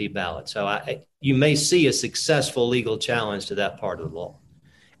absentee ballot. So you may see a successful legal challenge to that part of the law.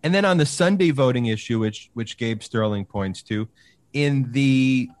 And then on the Sunday voting issue, which Gabe Sterling points to, in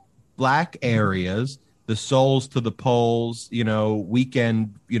the Black areas, the Souls to the Polls,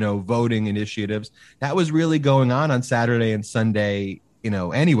 weekend, voting initiatives, that was really going on Saturday and Sunday,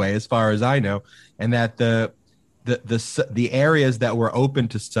 anyway, as far as I know, and that the areas that were open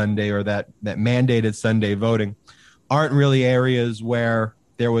to Sunday or that mandated Sunday voting aren't really areas where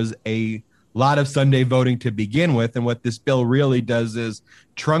there was a lot of Sunday voting to begin with. And what this bill really does is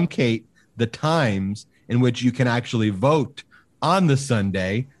truncate the times in which you can actually vote on the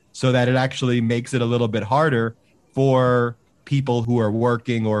Sunday, so that it actually makes it a little bit harder for people who are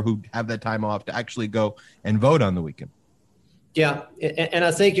working or who have that time off to actually go and vote on the weekend. Yeah, and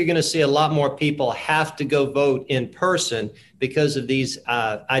I think you're going to see a lot more people have to go vote in person because of these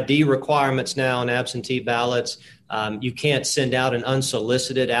ID requirements now on absentee ballots. You can't send out an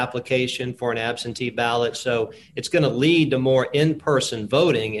unsolicited application for an absentee ballot. So it's going to lead to more in-person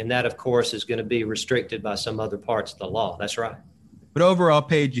voting, and that, of course, is going to be restricted by some other parts of the law. That's right. But overall,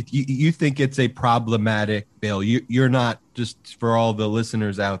 Paige, you think it's a problematic bill. You're not, just for all the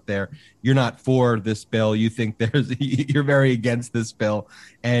listeners out there, you're not for this bill. You think you're very against this bill,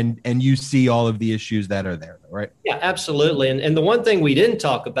 and you see all of the issues that are there, right? Yeah, absolutely. And the one thing we didn't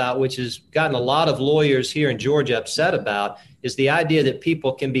talk about, which has gotten a lot of lawyers here in Georgia upset about, is the idea that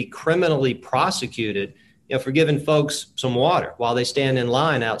people can be criminally prosecuted for giving folks some water while they stand in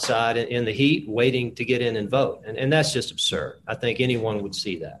line outside in the heat waiting to get in and vote. And that's just absurd. I think anyone would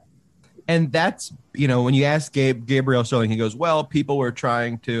see that. And that's, when you ask Gabriel Sterling, he goes, well, people were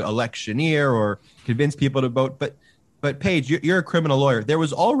trying to electioneer or convince people to vote. But Paige, you're a criminal lawyer. There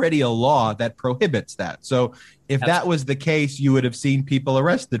was already a law that prohibits that. So if that was the case, you would have seen people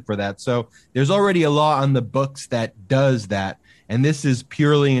arrested for that. So there's already a law on the books that does that. And this is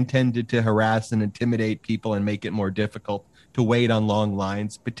purely intended to harass and intimidate people and make it more difficult to wait on long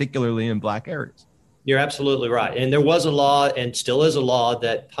lines, particularly in Black areas. You're absolutely right. And there was a law and still is a law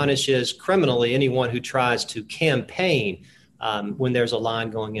that punishes criminally anyone who tries to campaign when there's a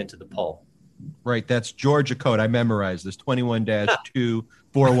line going into the poll. Right. That's Georgia code. I memorized this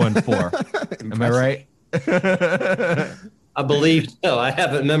 21-2414. Am I right? I believe so. I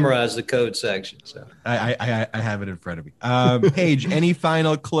haven't memorized the code section. So I have it in front of me. Paige, any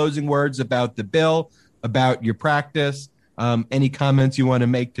final closing words about the bill, about your practice? Any comments you want to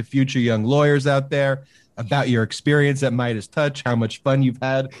make to future young lawyers out there about your experience at Midas Touch, how much fun you've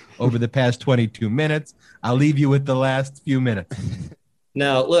had over the past 22 minutes? I'll leave you with the last few minutes.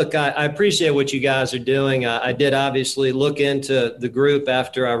 No, look, I appreciate what you guys are doing. I did obviously look into the group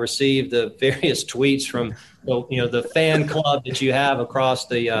after I received the various tweets from the fan club that you have across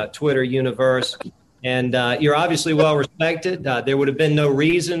the Twitter universe. And you're obviously well respected. There would have been no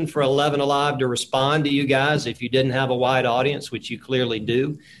reason for 11Alive to respond to you guys if you didn't have a wide audience, which you clearly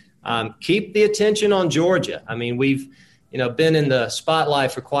do. Keep the attention on Georgia. I mean, we've been in the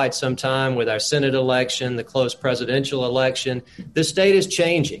spotlight for quite some time with our Senate election, the close presidential election. The state is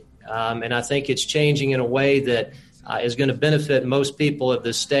changing, and I think it's changing in a way that is going to benefit most people of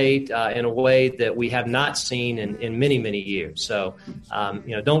the state in a way that we have not seen in many, many years. So,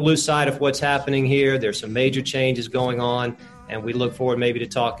 don't lose sight of what's happening here. There's some major changes going on, and we look forward maybe to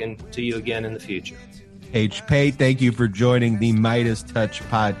talking to you again in the future. Paige Pate, thank you for joining the Midas Touch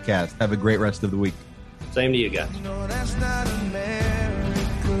podcast. Have a great rest of the week. Same to you guys. No, that's not America.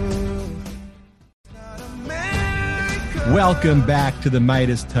 Welcome back to the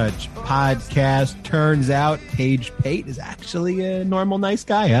Midas Touch podcast. Turns out Paige Pate is actually a normal, nice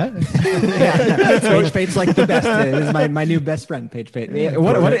guy, huh? Yeah, Paige Pate's like the best. This is my new best friend, Paige Pate. This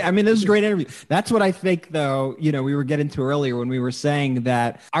is a great interview. That's what I think, though, we were getting to earlier when we were saying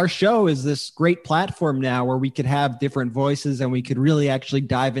that our show is this great platform now where we could have different voices and we could really actually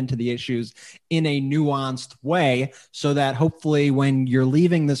dive into the issues in a nuanced way so that hopefully when you're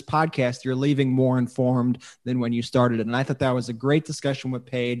leaving this podcast, you're leaving more informed than when you started it. And I thought that was a great discussion with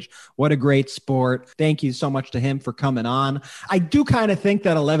Paige. What a great sport. Thank you so much to him for coming on. I do kind of think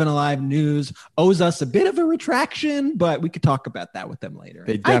that 11Alive News owes us a bit of a retraction, but we could talk about that with them later.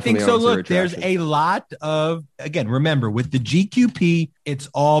 I think so. Look, there's a lot of, again, remember, with the GQP, it's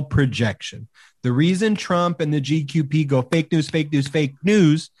all projection. The reason Trump and the GQP go fake news, fake news, fake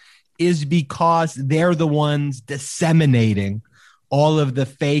news is because they're the ones disseminating all of the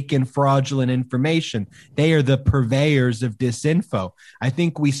fake and fraudulent information. They are the purveyors of disinfo. I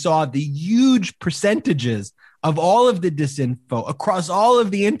think we saw the huge percentages of all of the disinfo across all of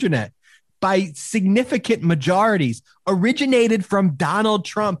the internet by significant majorities originated from Donald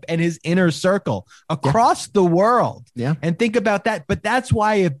Trump and his inner circle across the world. Yeah. And think about that. But that's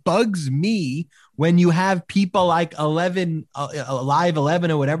why it bugs me when you have people like 11 Alive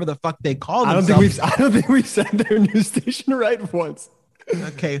 11 or whatever the fuck they call themselves. I don't think we've said their news station right once.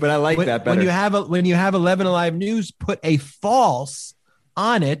 Okay. But I like that better. When you have 11 Alive News put a false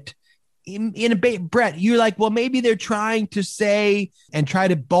on it, Brett, you're like, well, maybe they're trying to say and try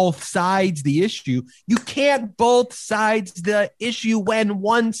to both sides the issue. You can't both sides the issue when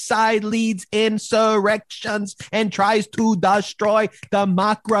one side leads insurrections and tries to destroy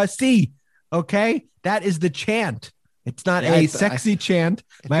democracy. Okay, that is the chant. It's not a sexy chant.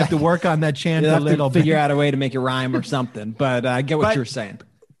 Might have to work on that chant a little bit. Figure out a way to make it rhyme or something. But I get what you're saying.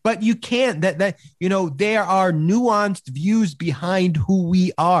 But you can't. There are nuanced views behind who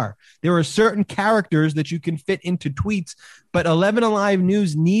we are. There are certain characters that you can fit into tweets, but 11 Alive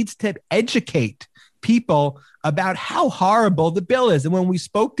News needs to educate people about how horrible the bill is. And when we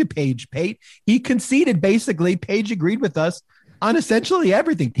spoke to Pate, he conceded basically. Page agreed with us on essentially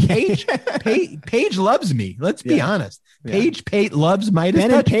everything. Page loves me. Let's be honest. Pate loves Midas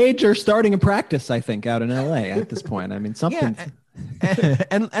Ben Touch. and Page are starting a practice, I think, out in LA at this point. I mean, something. Yeah.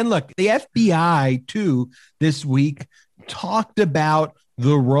 And look, the FBI too this week talked about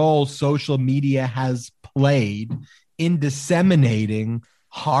the role social media has played in disseminating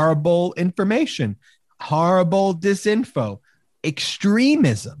horrible information, horrible disinfo,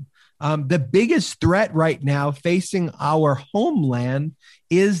 extremism. The biggest threat right now facing our homeland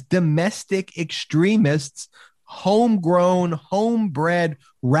is domestic extremists, homegrown, homebred,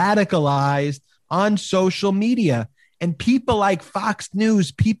 radicalized on social media. And people like Fox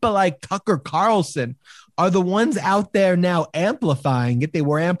News, people like Tucker Carlson are the ones out there now amplifying it. They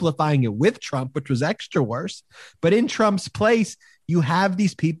were amplifying it with Trump, which was extra worse. But in Trump's place, you have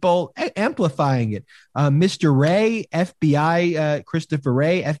these people amplifying it. Mr. Wray, FBI, Christopher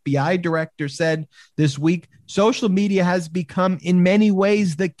Wray, FBI director, said this week, social media has become in many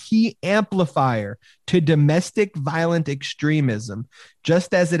ways the key amplifier to domestic violent extremism,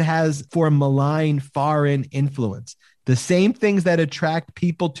 just as it has for malign foreign influence. The same things that attract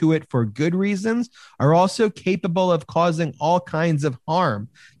people to it for good reasons are also capable of causing all kinds of harm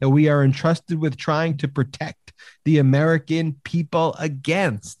that we are entrusted with trying to protect the American people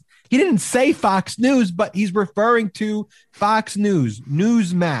against. He didn't say Fox News, but he's referring to Fox News,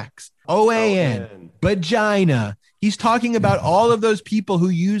 Newsmax, OAN, Bagina. He's talking about all of those people who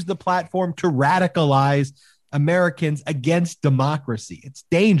use the platform to radicalize Americans against democracy. It's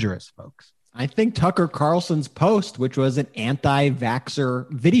dangerous, folks. I think Tucker Carlson's post, which was an anti-vaxxer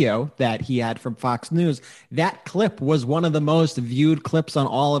video that he had from Fox News, that clip was one of the most viewed clips on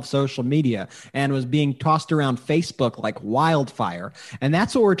all of social media and was being tossed around Facebook like wildfire. And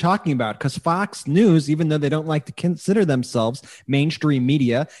that's what we're talking about, because Fox News, even though they don't like to consider themselves mainstream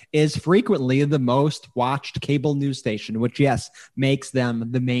media, is frequently the most watched cable news station, which, yes, makes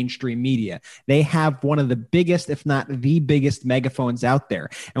them the mainstream media. They have one of the biggest, if not the biggest, megaphones out there.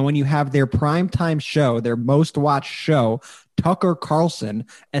 And when you have their primetime show, their most watched show, Tucker Carlson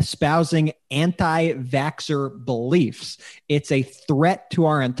espousing anti-vaxxer beliefs, it's a threat to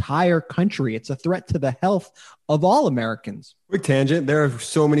our entire country. It's a threat to the health of all Americans. Quick tangent. There are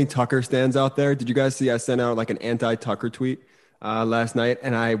so many Tucker stands out there. Did you guys see I sent out like an anti-Tucker tweet last night?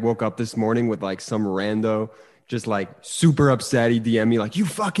 And I woke up this morning with like some rando just like super upset. He DM'd me like, you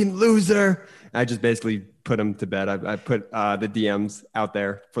fucking loser. I just basically put him to bed. I put the DMs out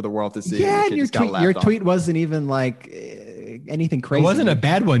there for the world to see. Yeah, and your tweet wasn't even like anything crazy. It wasn't a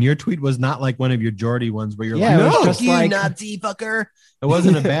bad one. Your tweet was not like one of your Geordie ones where you're like, no, just you like, Nazi fucker. It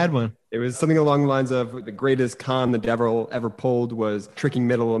wasn't a bad one. It was something along the lines of the greatest con the devil ever pulled was tricking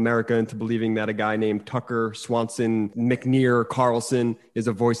middle America into believing that a guy named Tucker Swanson McNear Carlson is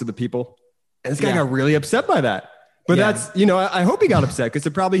a voice of the people. And this guy got really upset by that. But that's, I hope he got upset because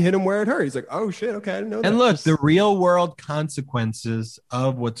it probably hit him where it hurt. He's like, oh, shit, okay, I didn't know that. And look, the real world consequences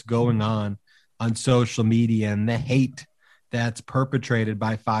of what's going on social media and the hate that's perpetrated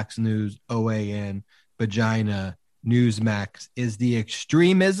by Fox News, OAN, Bagina, Newsmax is the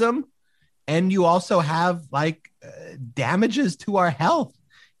extremism. And you also have damages to our health,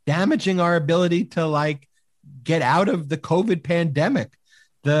 damaging our ability to get out of the COVID pandemic.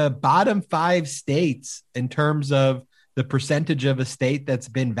 The bottom 5 states in terms of the percentage of a state that's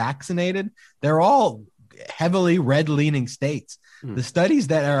been vaccinated, they're all heavily red-leaning states. The studies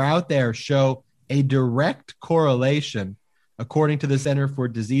that are out there show a direct correlation according to the Center for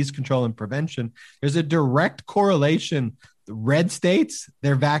Disease Control and Prevention, there's a direct correlation. The red states,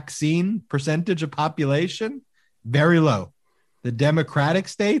 their vaccine percentage of population, very low. The Democratic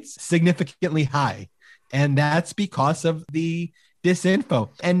states, significantly high. And that's because of the disinfo.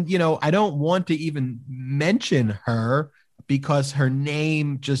 And, I don't want to even mention her because her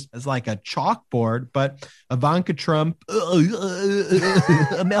name just is like a chalkboard, but Ivanka Trump,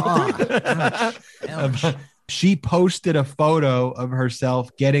 she posted a photo of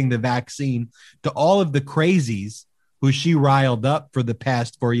herself getting the vaccine to all of the crazies who she riled up for the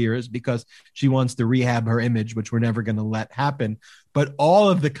past 4 years because she wants to rehab her image, which we're never going to let happen. But all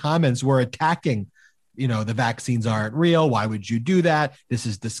of the comments were attacking, the vaccines aren't real. Why would you do that? This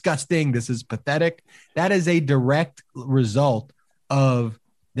is disgusting. This is pathetic. That is a direct result of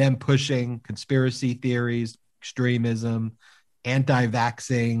them pushing conspiracy theories, extremism,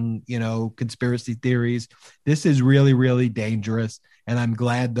 anti-vaxxing, conspiracy theories. This is really, really dangerous. And I'm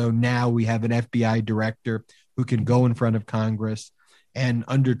glad, though, now we have an FBI director who can go in front of Congress, and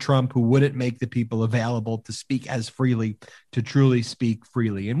under Trump, who wouldn't make the people available to speak as freely, to truly speak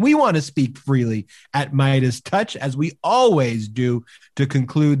freely. And we want to speak freely at Midas Touch, as we always do, to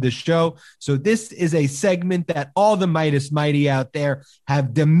conclude the show. So this is a segment that all the Midas Mighty out there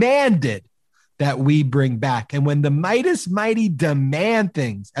have demanded that we bring back. And when the Midas Mighty demand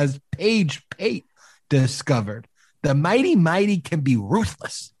things, as Paige Pate discovered, the Mighty can be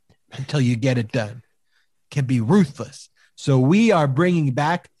ruthless until you get it done. Can be ruthless. So we are bringing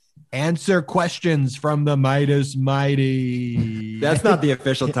back Answer Questions from the Midas Mighty. That's not the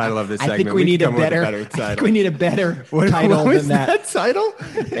official title of this segment. I think we need a better title than that title.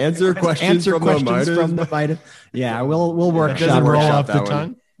 Answer Questions from the Midas. Yeah, we'll workshop. Doesn't roll off the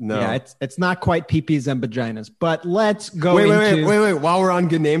tongue. No. Yeah, it's not quite peepees and vaginas, but let's go Wait. While we're on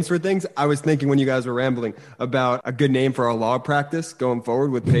good names for things, I was thinking when you guys were rambling about a good name for our law practice going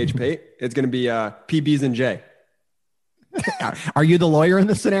forward with Paige Pate. It's going to be PBs and J. Are you the lawyer in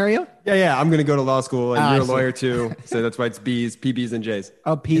this scenario? Yeah. I'm going to go to law school, and you're a lawyer too. So that's why it's B's, PBs, and J's.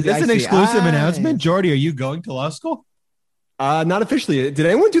 Oh, P's. Is this an exclusive announcement? Jordy, are you going to law school? Not officially. Did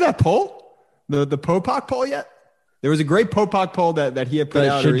anyone do that poll? The POPOC poll yet? There was a great POPOC poll that he had put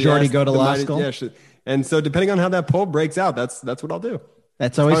out. Should Jordy go to law school? Yeah. And so depending on how that poll breaks out, that's what I'll do.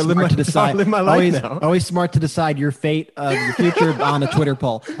 That's always smart to decide. I live my life now. Always smart to decide your fate of your future on a Twitter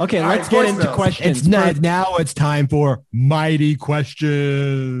poll. Okay, let's get into questions. Now it's time for Mighty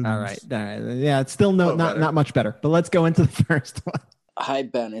Questions. All right. Yeah, it's still not much better, but let's go into the first one. Hi,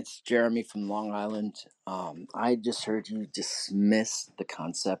 Ben. It's Jeremy from Long Island. I just heard you dismiss the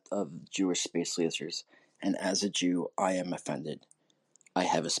concept of Jewish space lasers, and as a Jew, I am offended. I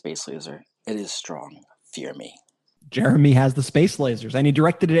have a space laser. It is strong. Fear me. Jeremy has the space lasers, and he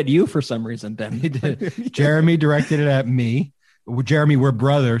directed it at you for some reason, Ben. He did. Jeremy directed it at me. Jeremy, we're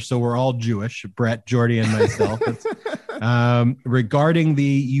brothers, so we're all Jewish. Brett, Jordy, and myself. Regarding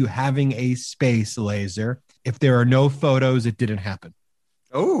you having a space laser, if there are no photos, it didn't happen.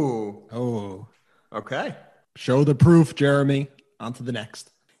 Oh. Okay. Show the proof, Jeremy. On to the next.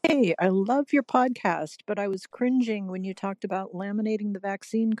 Hey, I love your podcast, but I was cringing when you talked about laminating the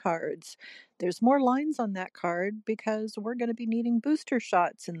vaccine cards. There's more lines on that card because we're going to be needing booster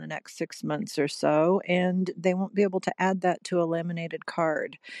shots in the next 6 months or so, and they won't be able to add that to a laminated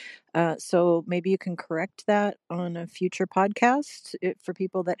card. So maybe you can correct that on a future podcast for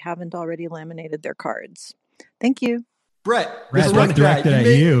people that haven't already laminated their cards. Thank you. Brett, this one directed at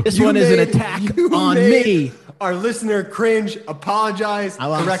you. This one is an attack on me. Our listener cringe, apologize,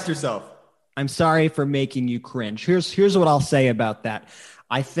 correct yourself. I'm sorry for making you cringe. Here's what I'll say about that.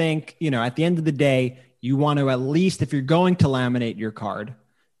 I think, at the end of the day, you want to at least, if you're going to laminate your card,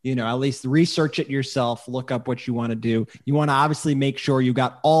 at least research it yourself, look up what you want to do. You want to obviously make sure you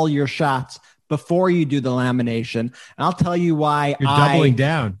got all your shots before you do the lamination. And I'll tell you why. You're doubling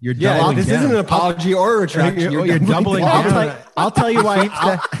down. You're doubling down. This isn't an apology or a retraction. You're doubling down. I'll tell you why.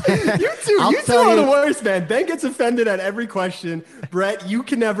 You two are the worst, man. Ben gets offended at every question. Brett, you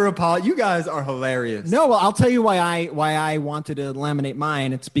can never apologize. You guys are hilarious. No, well, I'll tell you why I wanted to laminate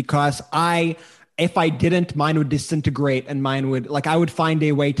mine. It's because if I didn't, mine would disintegrate, and mine would, I would find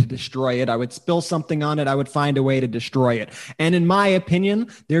a way to destroy it. I would spill something on it. I would find a way to destroy it. And in my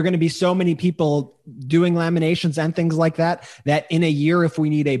opinion, there are going to be so many people doing laminations and things like that in a year, if we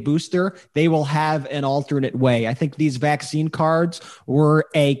need a booster, they will have an alternate way. I think these vaccine cards were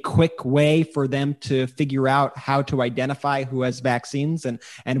a quick way for them to figure out how to identify who has vaccines and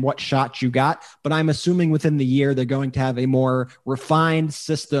what shots you got. But I'm assuming within the year, they're going to have a more refined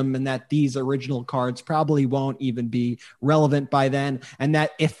system, and that these original cards probably won't even be relevant by then. And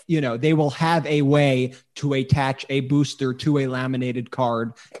that if, they will have a way to attach a booster to a laminated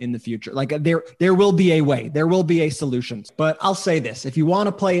card in the future. Like there will be a way, there will be a solution. But I'll say this, if you want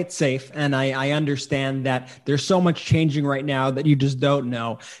to play it safe, and I understand that there's so much changing right now that you just don't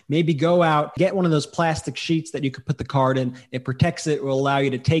know, maybe go out, get one of those plastic sheets that you could put the card in. It protects it, will allow you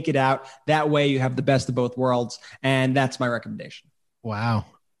to take it out. That way you have the best of both worlds. And that's my recommendation. Wow.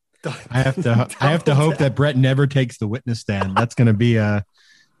 I have to hope that Brett never takes the witness stand. That's going to be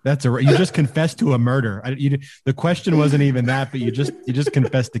you just confessed to a murder. The question wasn't even that, but you just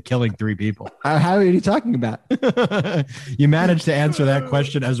confessed to killing 3 people. How are you talking about? You managed to answer that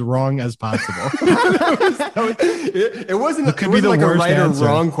question as wrong as possible. It wasn't like a right or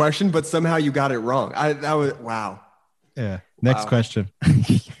wrong question, but somehow you got it wrong. That was wow. Yeah. Next question.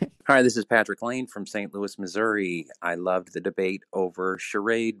 Hi, this is Patrick Lane from St. Louis, Missouri. I loved the debate over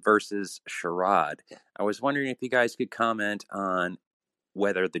charade versus charade. I was wondering if you guys could comment on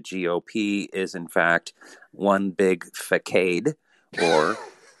whether the GOP is, in fact, one big facade or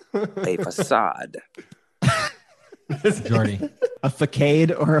a facade. Jordy. A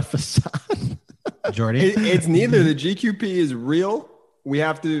facade or a facade? Jordy? It's neither. The GQP is real. We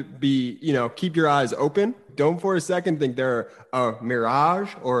have to be, keep your eyes open. Don't for a second think they're a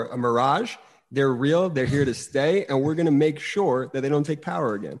mirage or a mirage. They're real. They're here to stay. And we're going to make sure that they don't take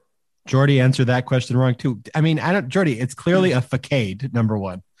power again. Jordy answered that question wrong too. I mean, Jordy, it's clearly a facade, number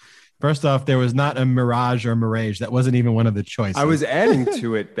one. First off, there was not a mirage or mirage. That wasn't even one of the choices. I was adding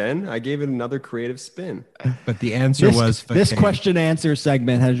to it, Ben. I gave it another creative spin. But the answer was facade. This question answer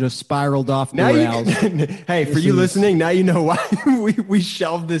segment has just spiraled off the rails. Hey, for you listening, now you know why we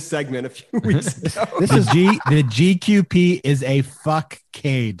shelved this segment a few weeks ago. The GQP is a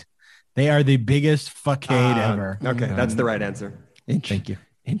fuckade. They are the biggest fuckade ever. Okay, that's the right answer. Thank you.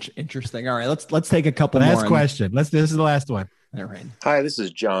 Interesting. All right, let's take a couple last more. Question. This is the last one. All right. Hi, this is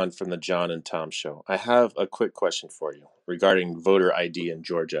John from the John and Tom Show. I have a quick question for you regarding voter ID in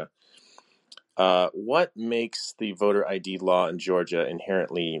Georgia. What makes the voter ID law in Georgia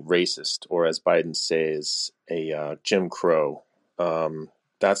inherently racist, or as Biden says, a Jim Crow?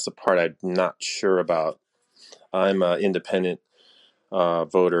 That's the part I'm not sure about. I'm an independent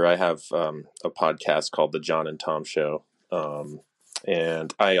voter. I have a podcast called the John and Tom Show.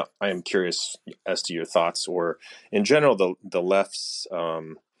 And I am curious as to your thoughts, or in general, the left's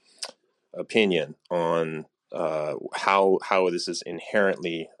opinion on how this is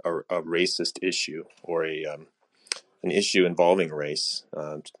inherently a racist issue, or an issue involving race.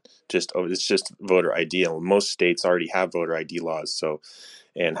 It's just voter ID. And most states already have voter ID laws. So,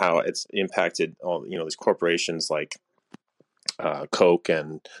 and how it's impacted all these corporations like Coke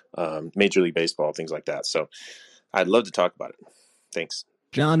and Major League Baseball, things like that. So, I'd love to talk about it. Thanks.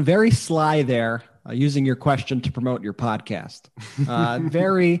 John, very sly there, using your question to promote your podcast.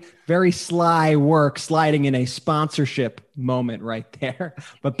 Very, very sly work, sliding in a sponsorship moment right there.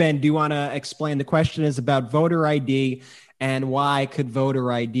 But Ben, do you want to explain? The question is about voter ID and why could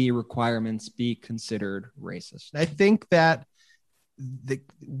voter ID requirements be considered racist? I think that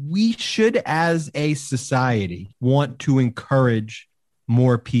we should, as a society, want to encourage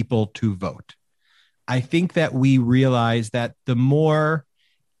more people to vote. I think that we realize that the more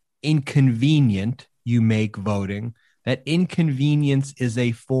inconvenient you make voting, that inconvenience is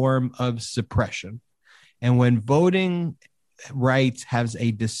a form of suppression. And when voting rights has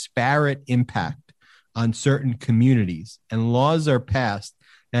a disparate impact on certain communities and laws are passed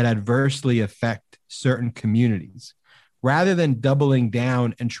that adversely affect certain communities, rather than doubling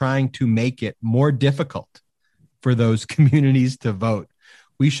down and trying to make it more difficult for those communities to vote,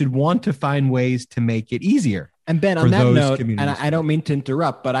 we should want to find ways to make it easier. And Ben, on that note, and I don't mean to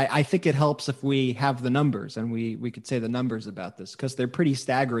interrupt, but I think it helps if we have the numbers and we could say the numbers about this, because they're pretty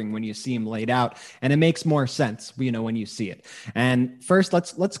staggering when you see them laid out, and it makes more sense, when you see it. And first,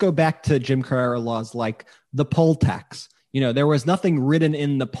 let's go back to Jim Crow laws like the poll tax. There was nothing written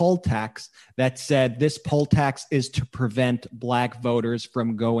in the poll tax that said this poll tax is to prevent black voters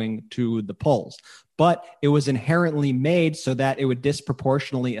from going to the polls. But it was inherently made so that it would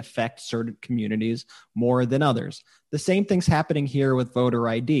disproportionately affect certain communities more than others. The same thing's happening here with voter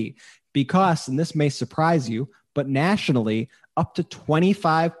ID because, and this may surprise you, but nationally, up to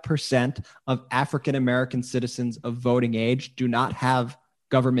 25% of African American citizens of voting age do not have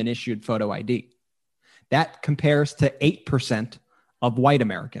government-issued photo ID. That compares to 8% of white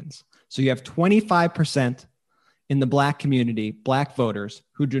Americans. So you have 25% in the black community, black voters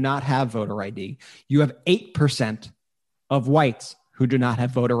who do not have voter ID. You have 8% of whites who do not have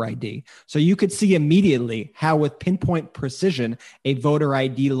voter ID. So you could see immediately how with pinpoint precision, a voter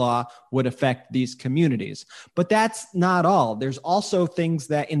ID law would affect these communities. But that's not all. There's also things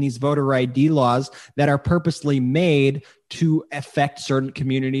that in these voter ID laws that are purposely made to affect certain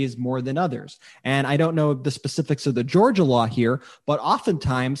communities more than others. And I don't know the specifics of the Georgia law here, but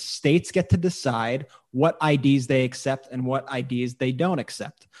oftentimes states get to decide what IDs they accept and what IDs they don't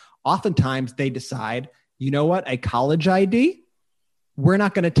accept. Oftentimes they decide, you know what, a college ID? We're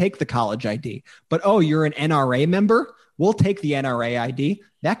not going to take the college ID. But, oh, you're an NRA member? We'll take the NRA ID.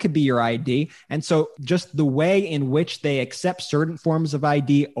 That could be your ID. And so just the way in which they accept certain forms of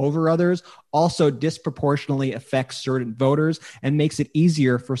ID over others also disproportionately affects certain voters and makes it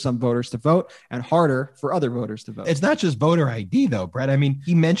easier for some voters to vote and harder for other voters to vote. It's not just voter ID, though, Brett. I mean,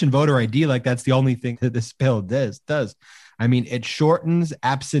 he mentioned voter ID like that's the only thing that this bill does. I mean, it shortens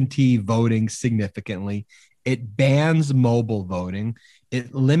absentee voting significantly. It bans mobile voting.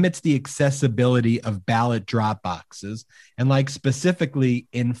 It limits the accessibility of ballot drop boxes. And like specifically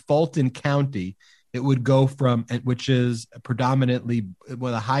in Fulton County, it would go from, which is predominantly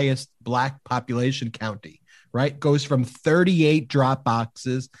the highest Black population county, right? Goes from 38 drop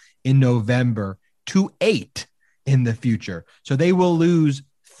boxes in November to 8 in the future. So they will lose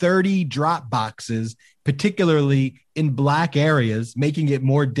 30 drop boxes, particularly in Black areas, making it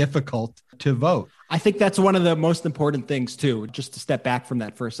more difficult to vote. I think that's one of the most important things, too, just to step back from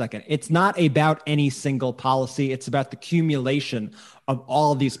that for a second. It's not about any single policy. It's about the accumulation of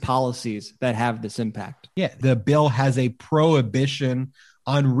all of these policies that have this impact. Yeah, the bill has a prohibition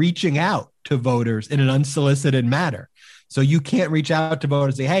on reaching out to voters in an unsolicited manner. So you can't reach out to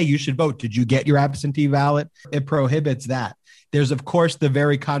voters and say, hey, you should vote. Did you get your absentee ballot? It prohibits that. There's, of course, the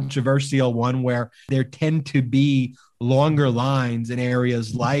very controversial one where there tend to be longer lines in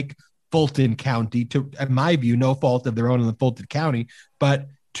areas like Fulton County, to, in my view, no fault of their own in the Fulton County, but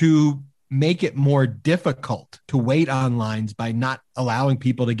to make it more difficult to wait on lines by not allowing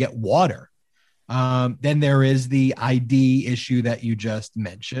people to get water. Then there is the ID issue that you just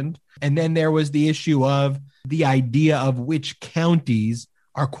mentioned. And then there was the issue of the idea of which counties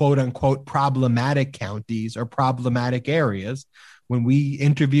are quote unquote problematic counties or problematic areas. When we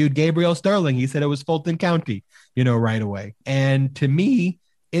interviewed Gabriel Sterling, he said it was Fulton County, right away. And to me,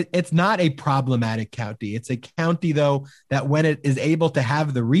 it's not a problematic county. It's a county, though, that when it is able to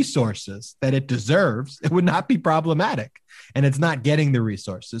have the resources that it deserves, it would not be problematic. And it's not getting the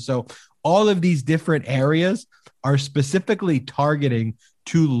resources. So all of these different areas are specifically targeting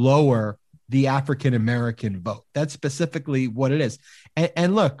to lower the African-American vote. That's specifically what it is.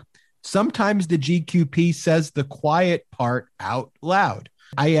 And look, sometimes the GQP says the quiet part out loud.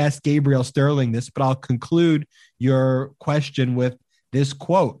 I asked Gabriel Sterling this, but I'll conclude your question with this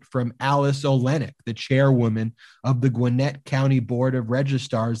quote from Alice Olenek, the chairwoman of the Gwinnett County Board of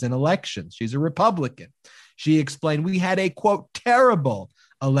Registrars and Elections. She's a Republican. She explained, we had a, quote, terrible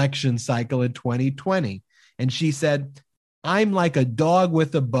election cycle in 2020. And she said, I'm like a dog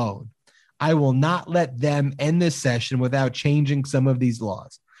with a bone. I will not let them end this session without changing some of these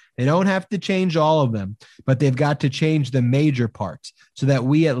laws. They don't have to change all of them, but they've got to change the major parts so that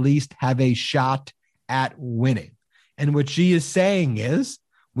we at least have a shot at winning. And what she is saying is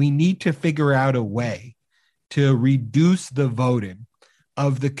we need to figure out a way to reduce the voting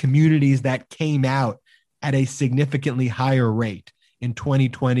of the communities that came out at a significantly higher rate in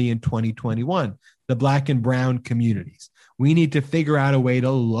 2020 and 2021, the Black and brown communities. We need to figure out a way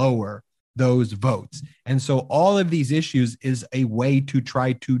to lower those votes. And so all of these issues is a way to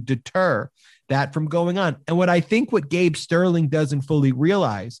try to deter that from going on. And what I think what Gabe Sterling doesn't fully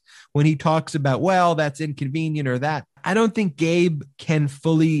realize when he talks about, well, that's inconvenient or that, I don't think Gabe can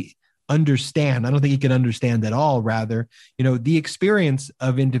fully understand. I don't think he can understand at all, rather, the experience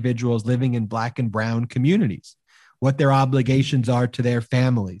of individuals living in Black and brown communities, what their obligations are to their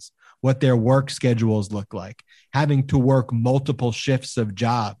families, what their work schedules look like, having to work multiple shifts of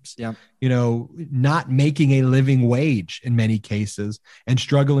jobs, not making a living wage in many cases and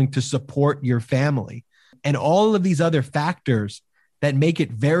struggling to support your family, and all of these other factors that make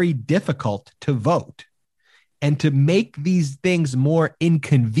it very difficult to vote. And to make these things more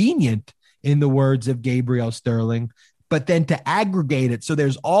inconvenient, in the words of Gabriel Sterling, but then to aggregate it so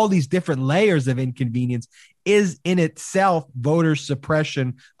there's all these different layers of inconvenience is in itself voter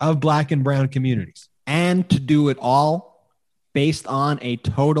suppression of Black and brown communities. And to do it all based on a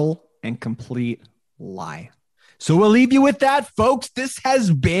total and complete lie. So we'll leave you with that, folks. This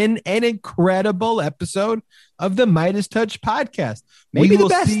has been an incredible episode of the Midas Touch podcast. Maybe the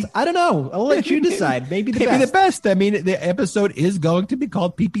best. I don't know. I'll let you decide. Maybe the best. I mean, the episode is going to be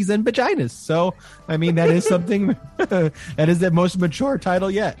called Peepees and Vaginas. So, I mean, that is something that is the most mature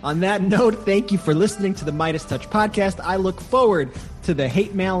title yet. On that note, thank you for listening to the Midas Touch podcast. I look forward to the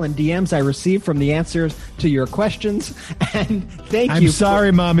hate mail and DMs I receive from the answers to your questions. And thank you. I'm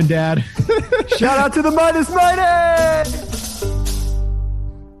sorry, Mom and Dad. Shout out to the Midas.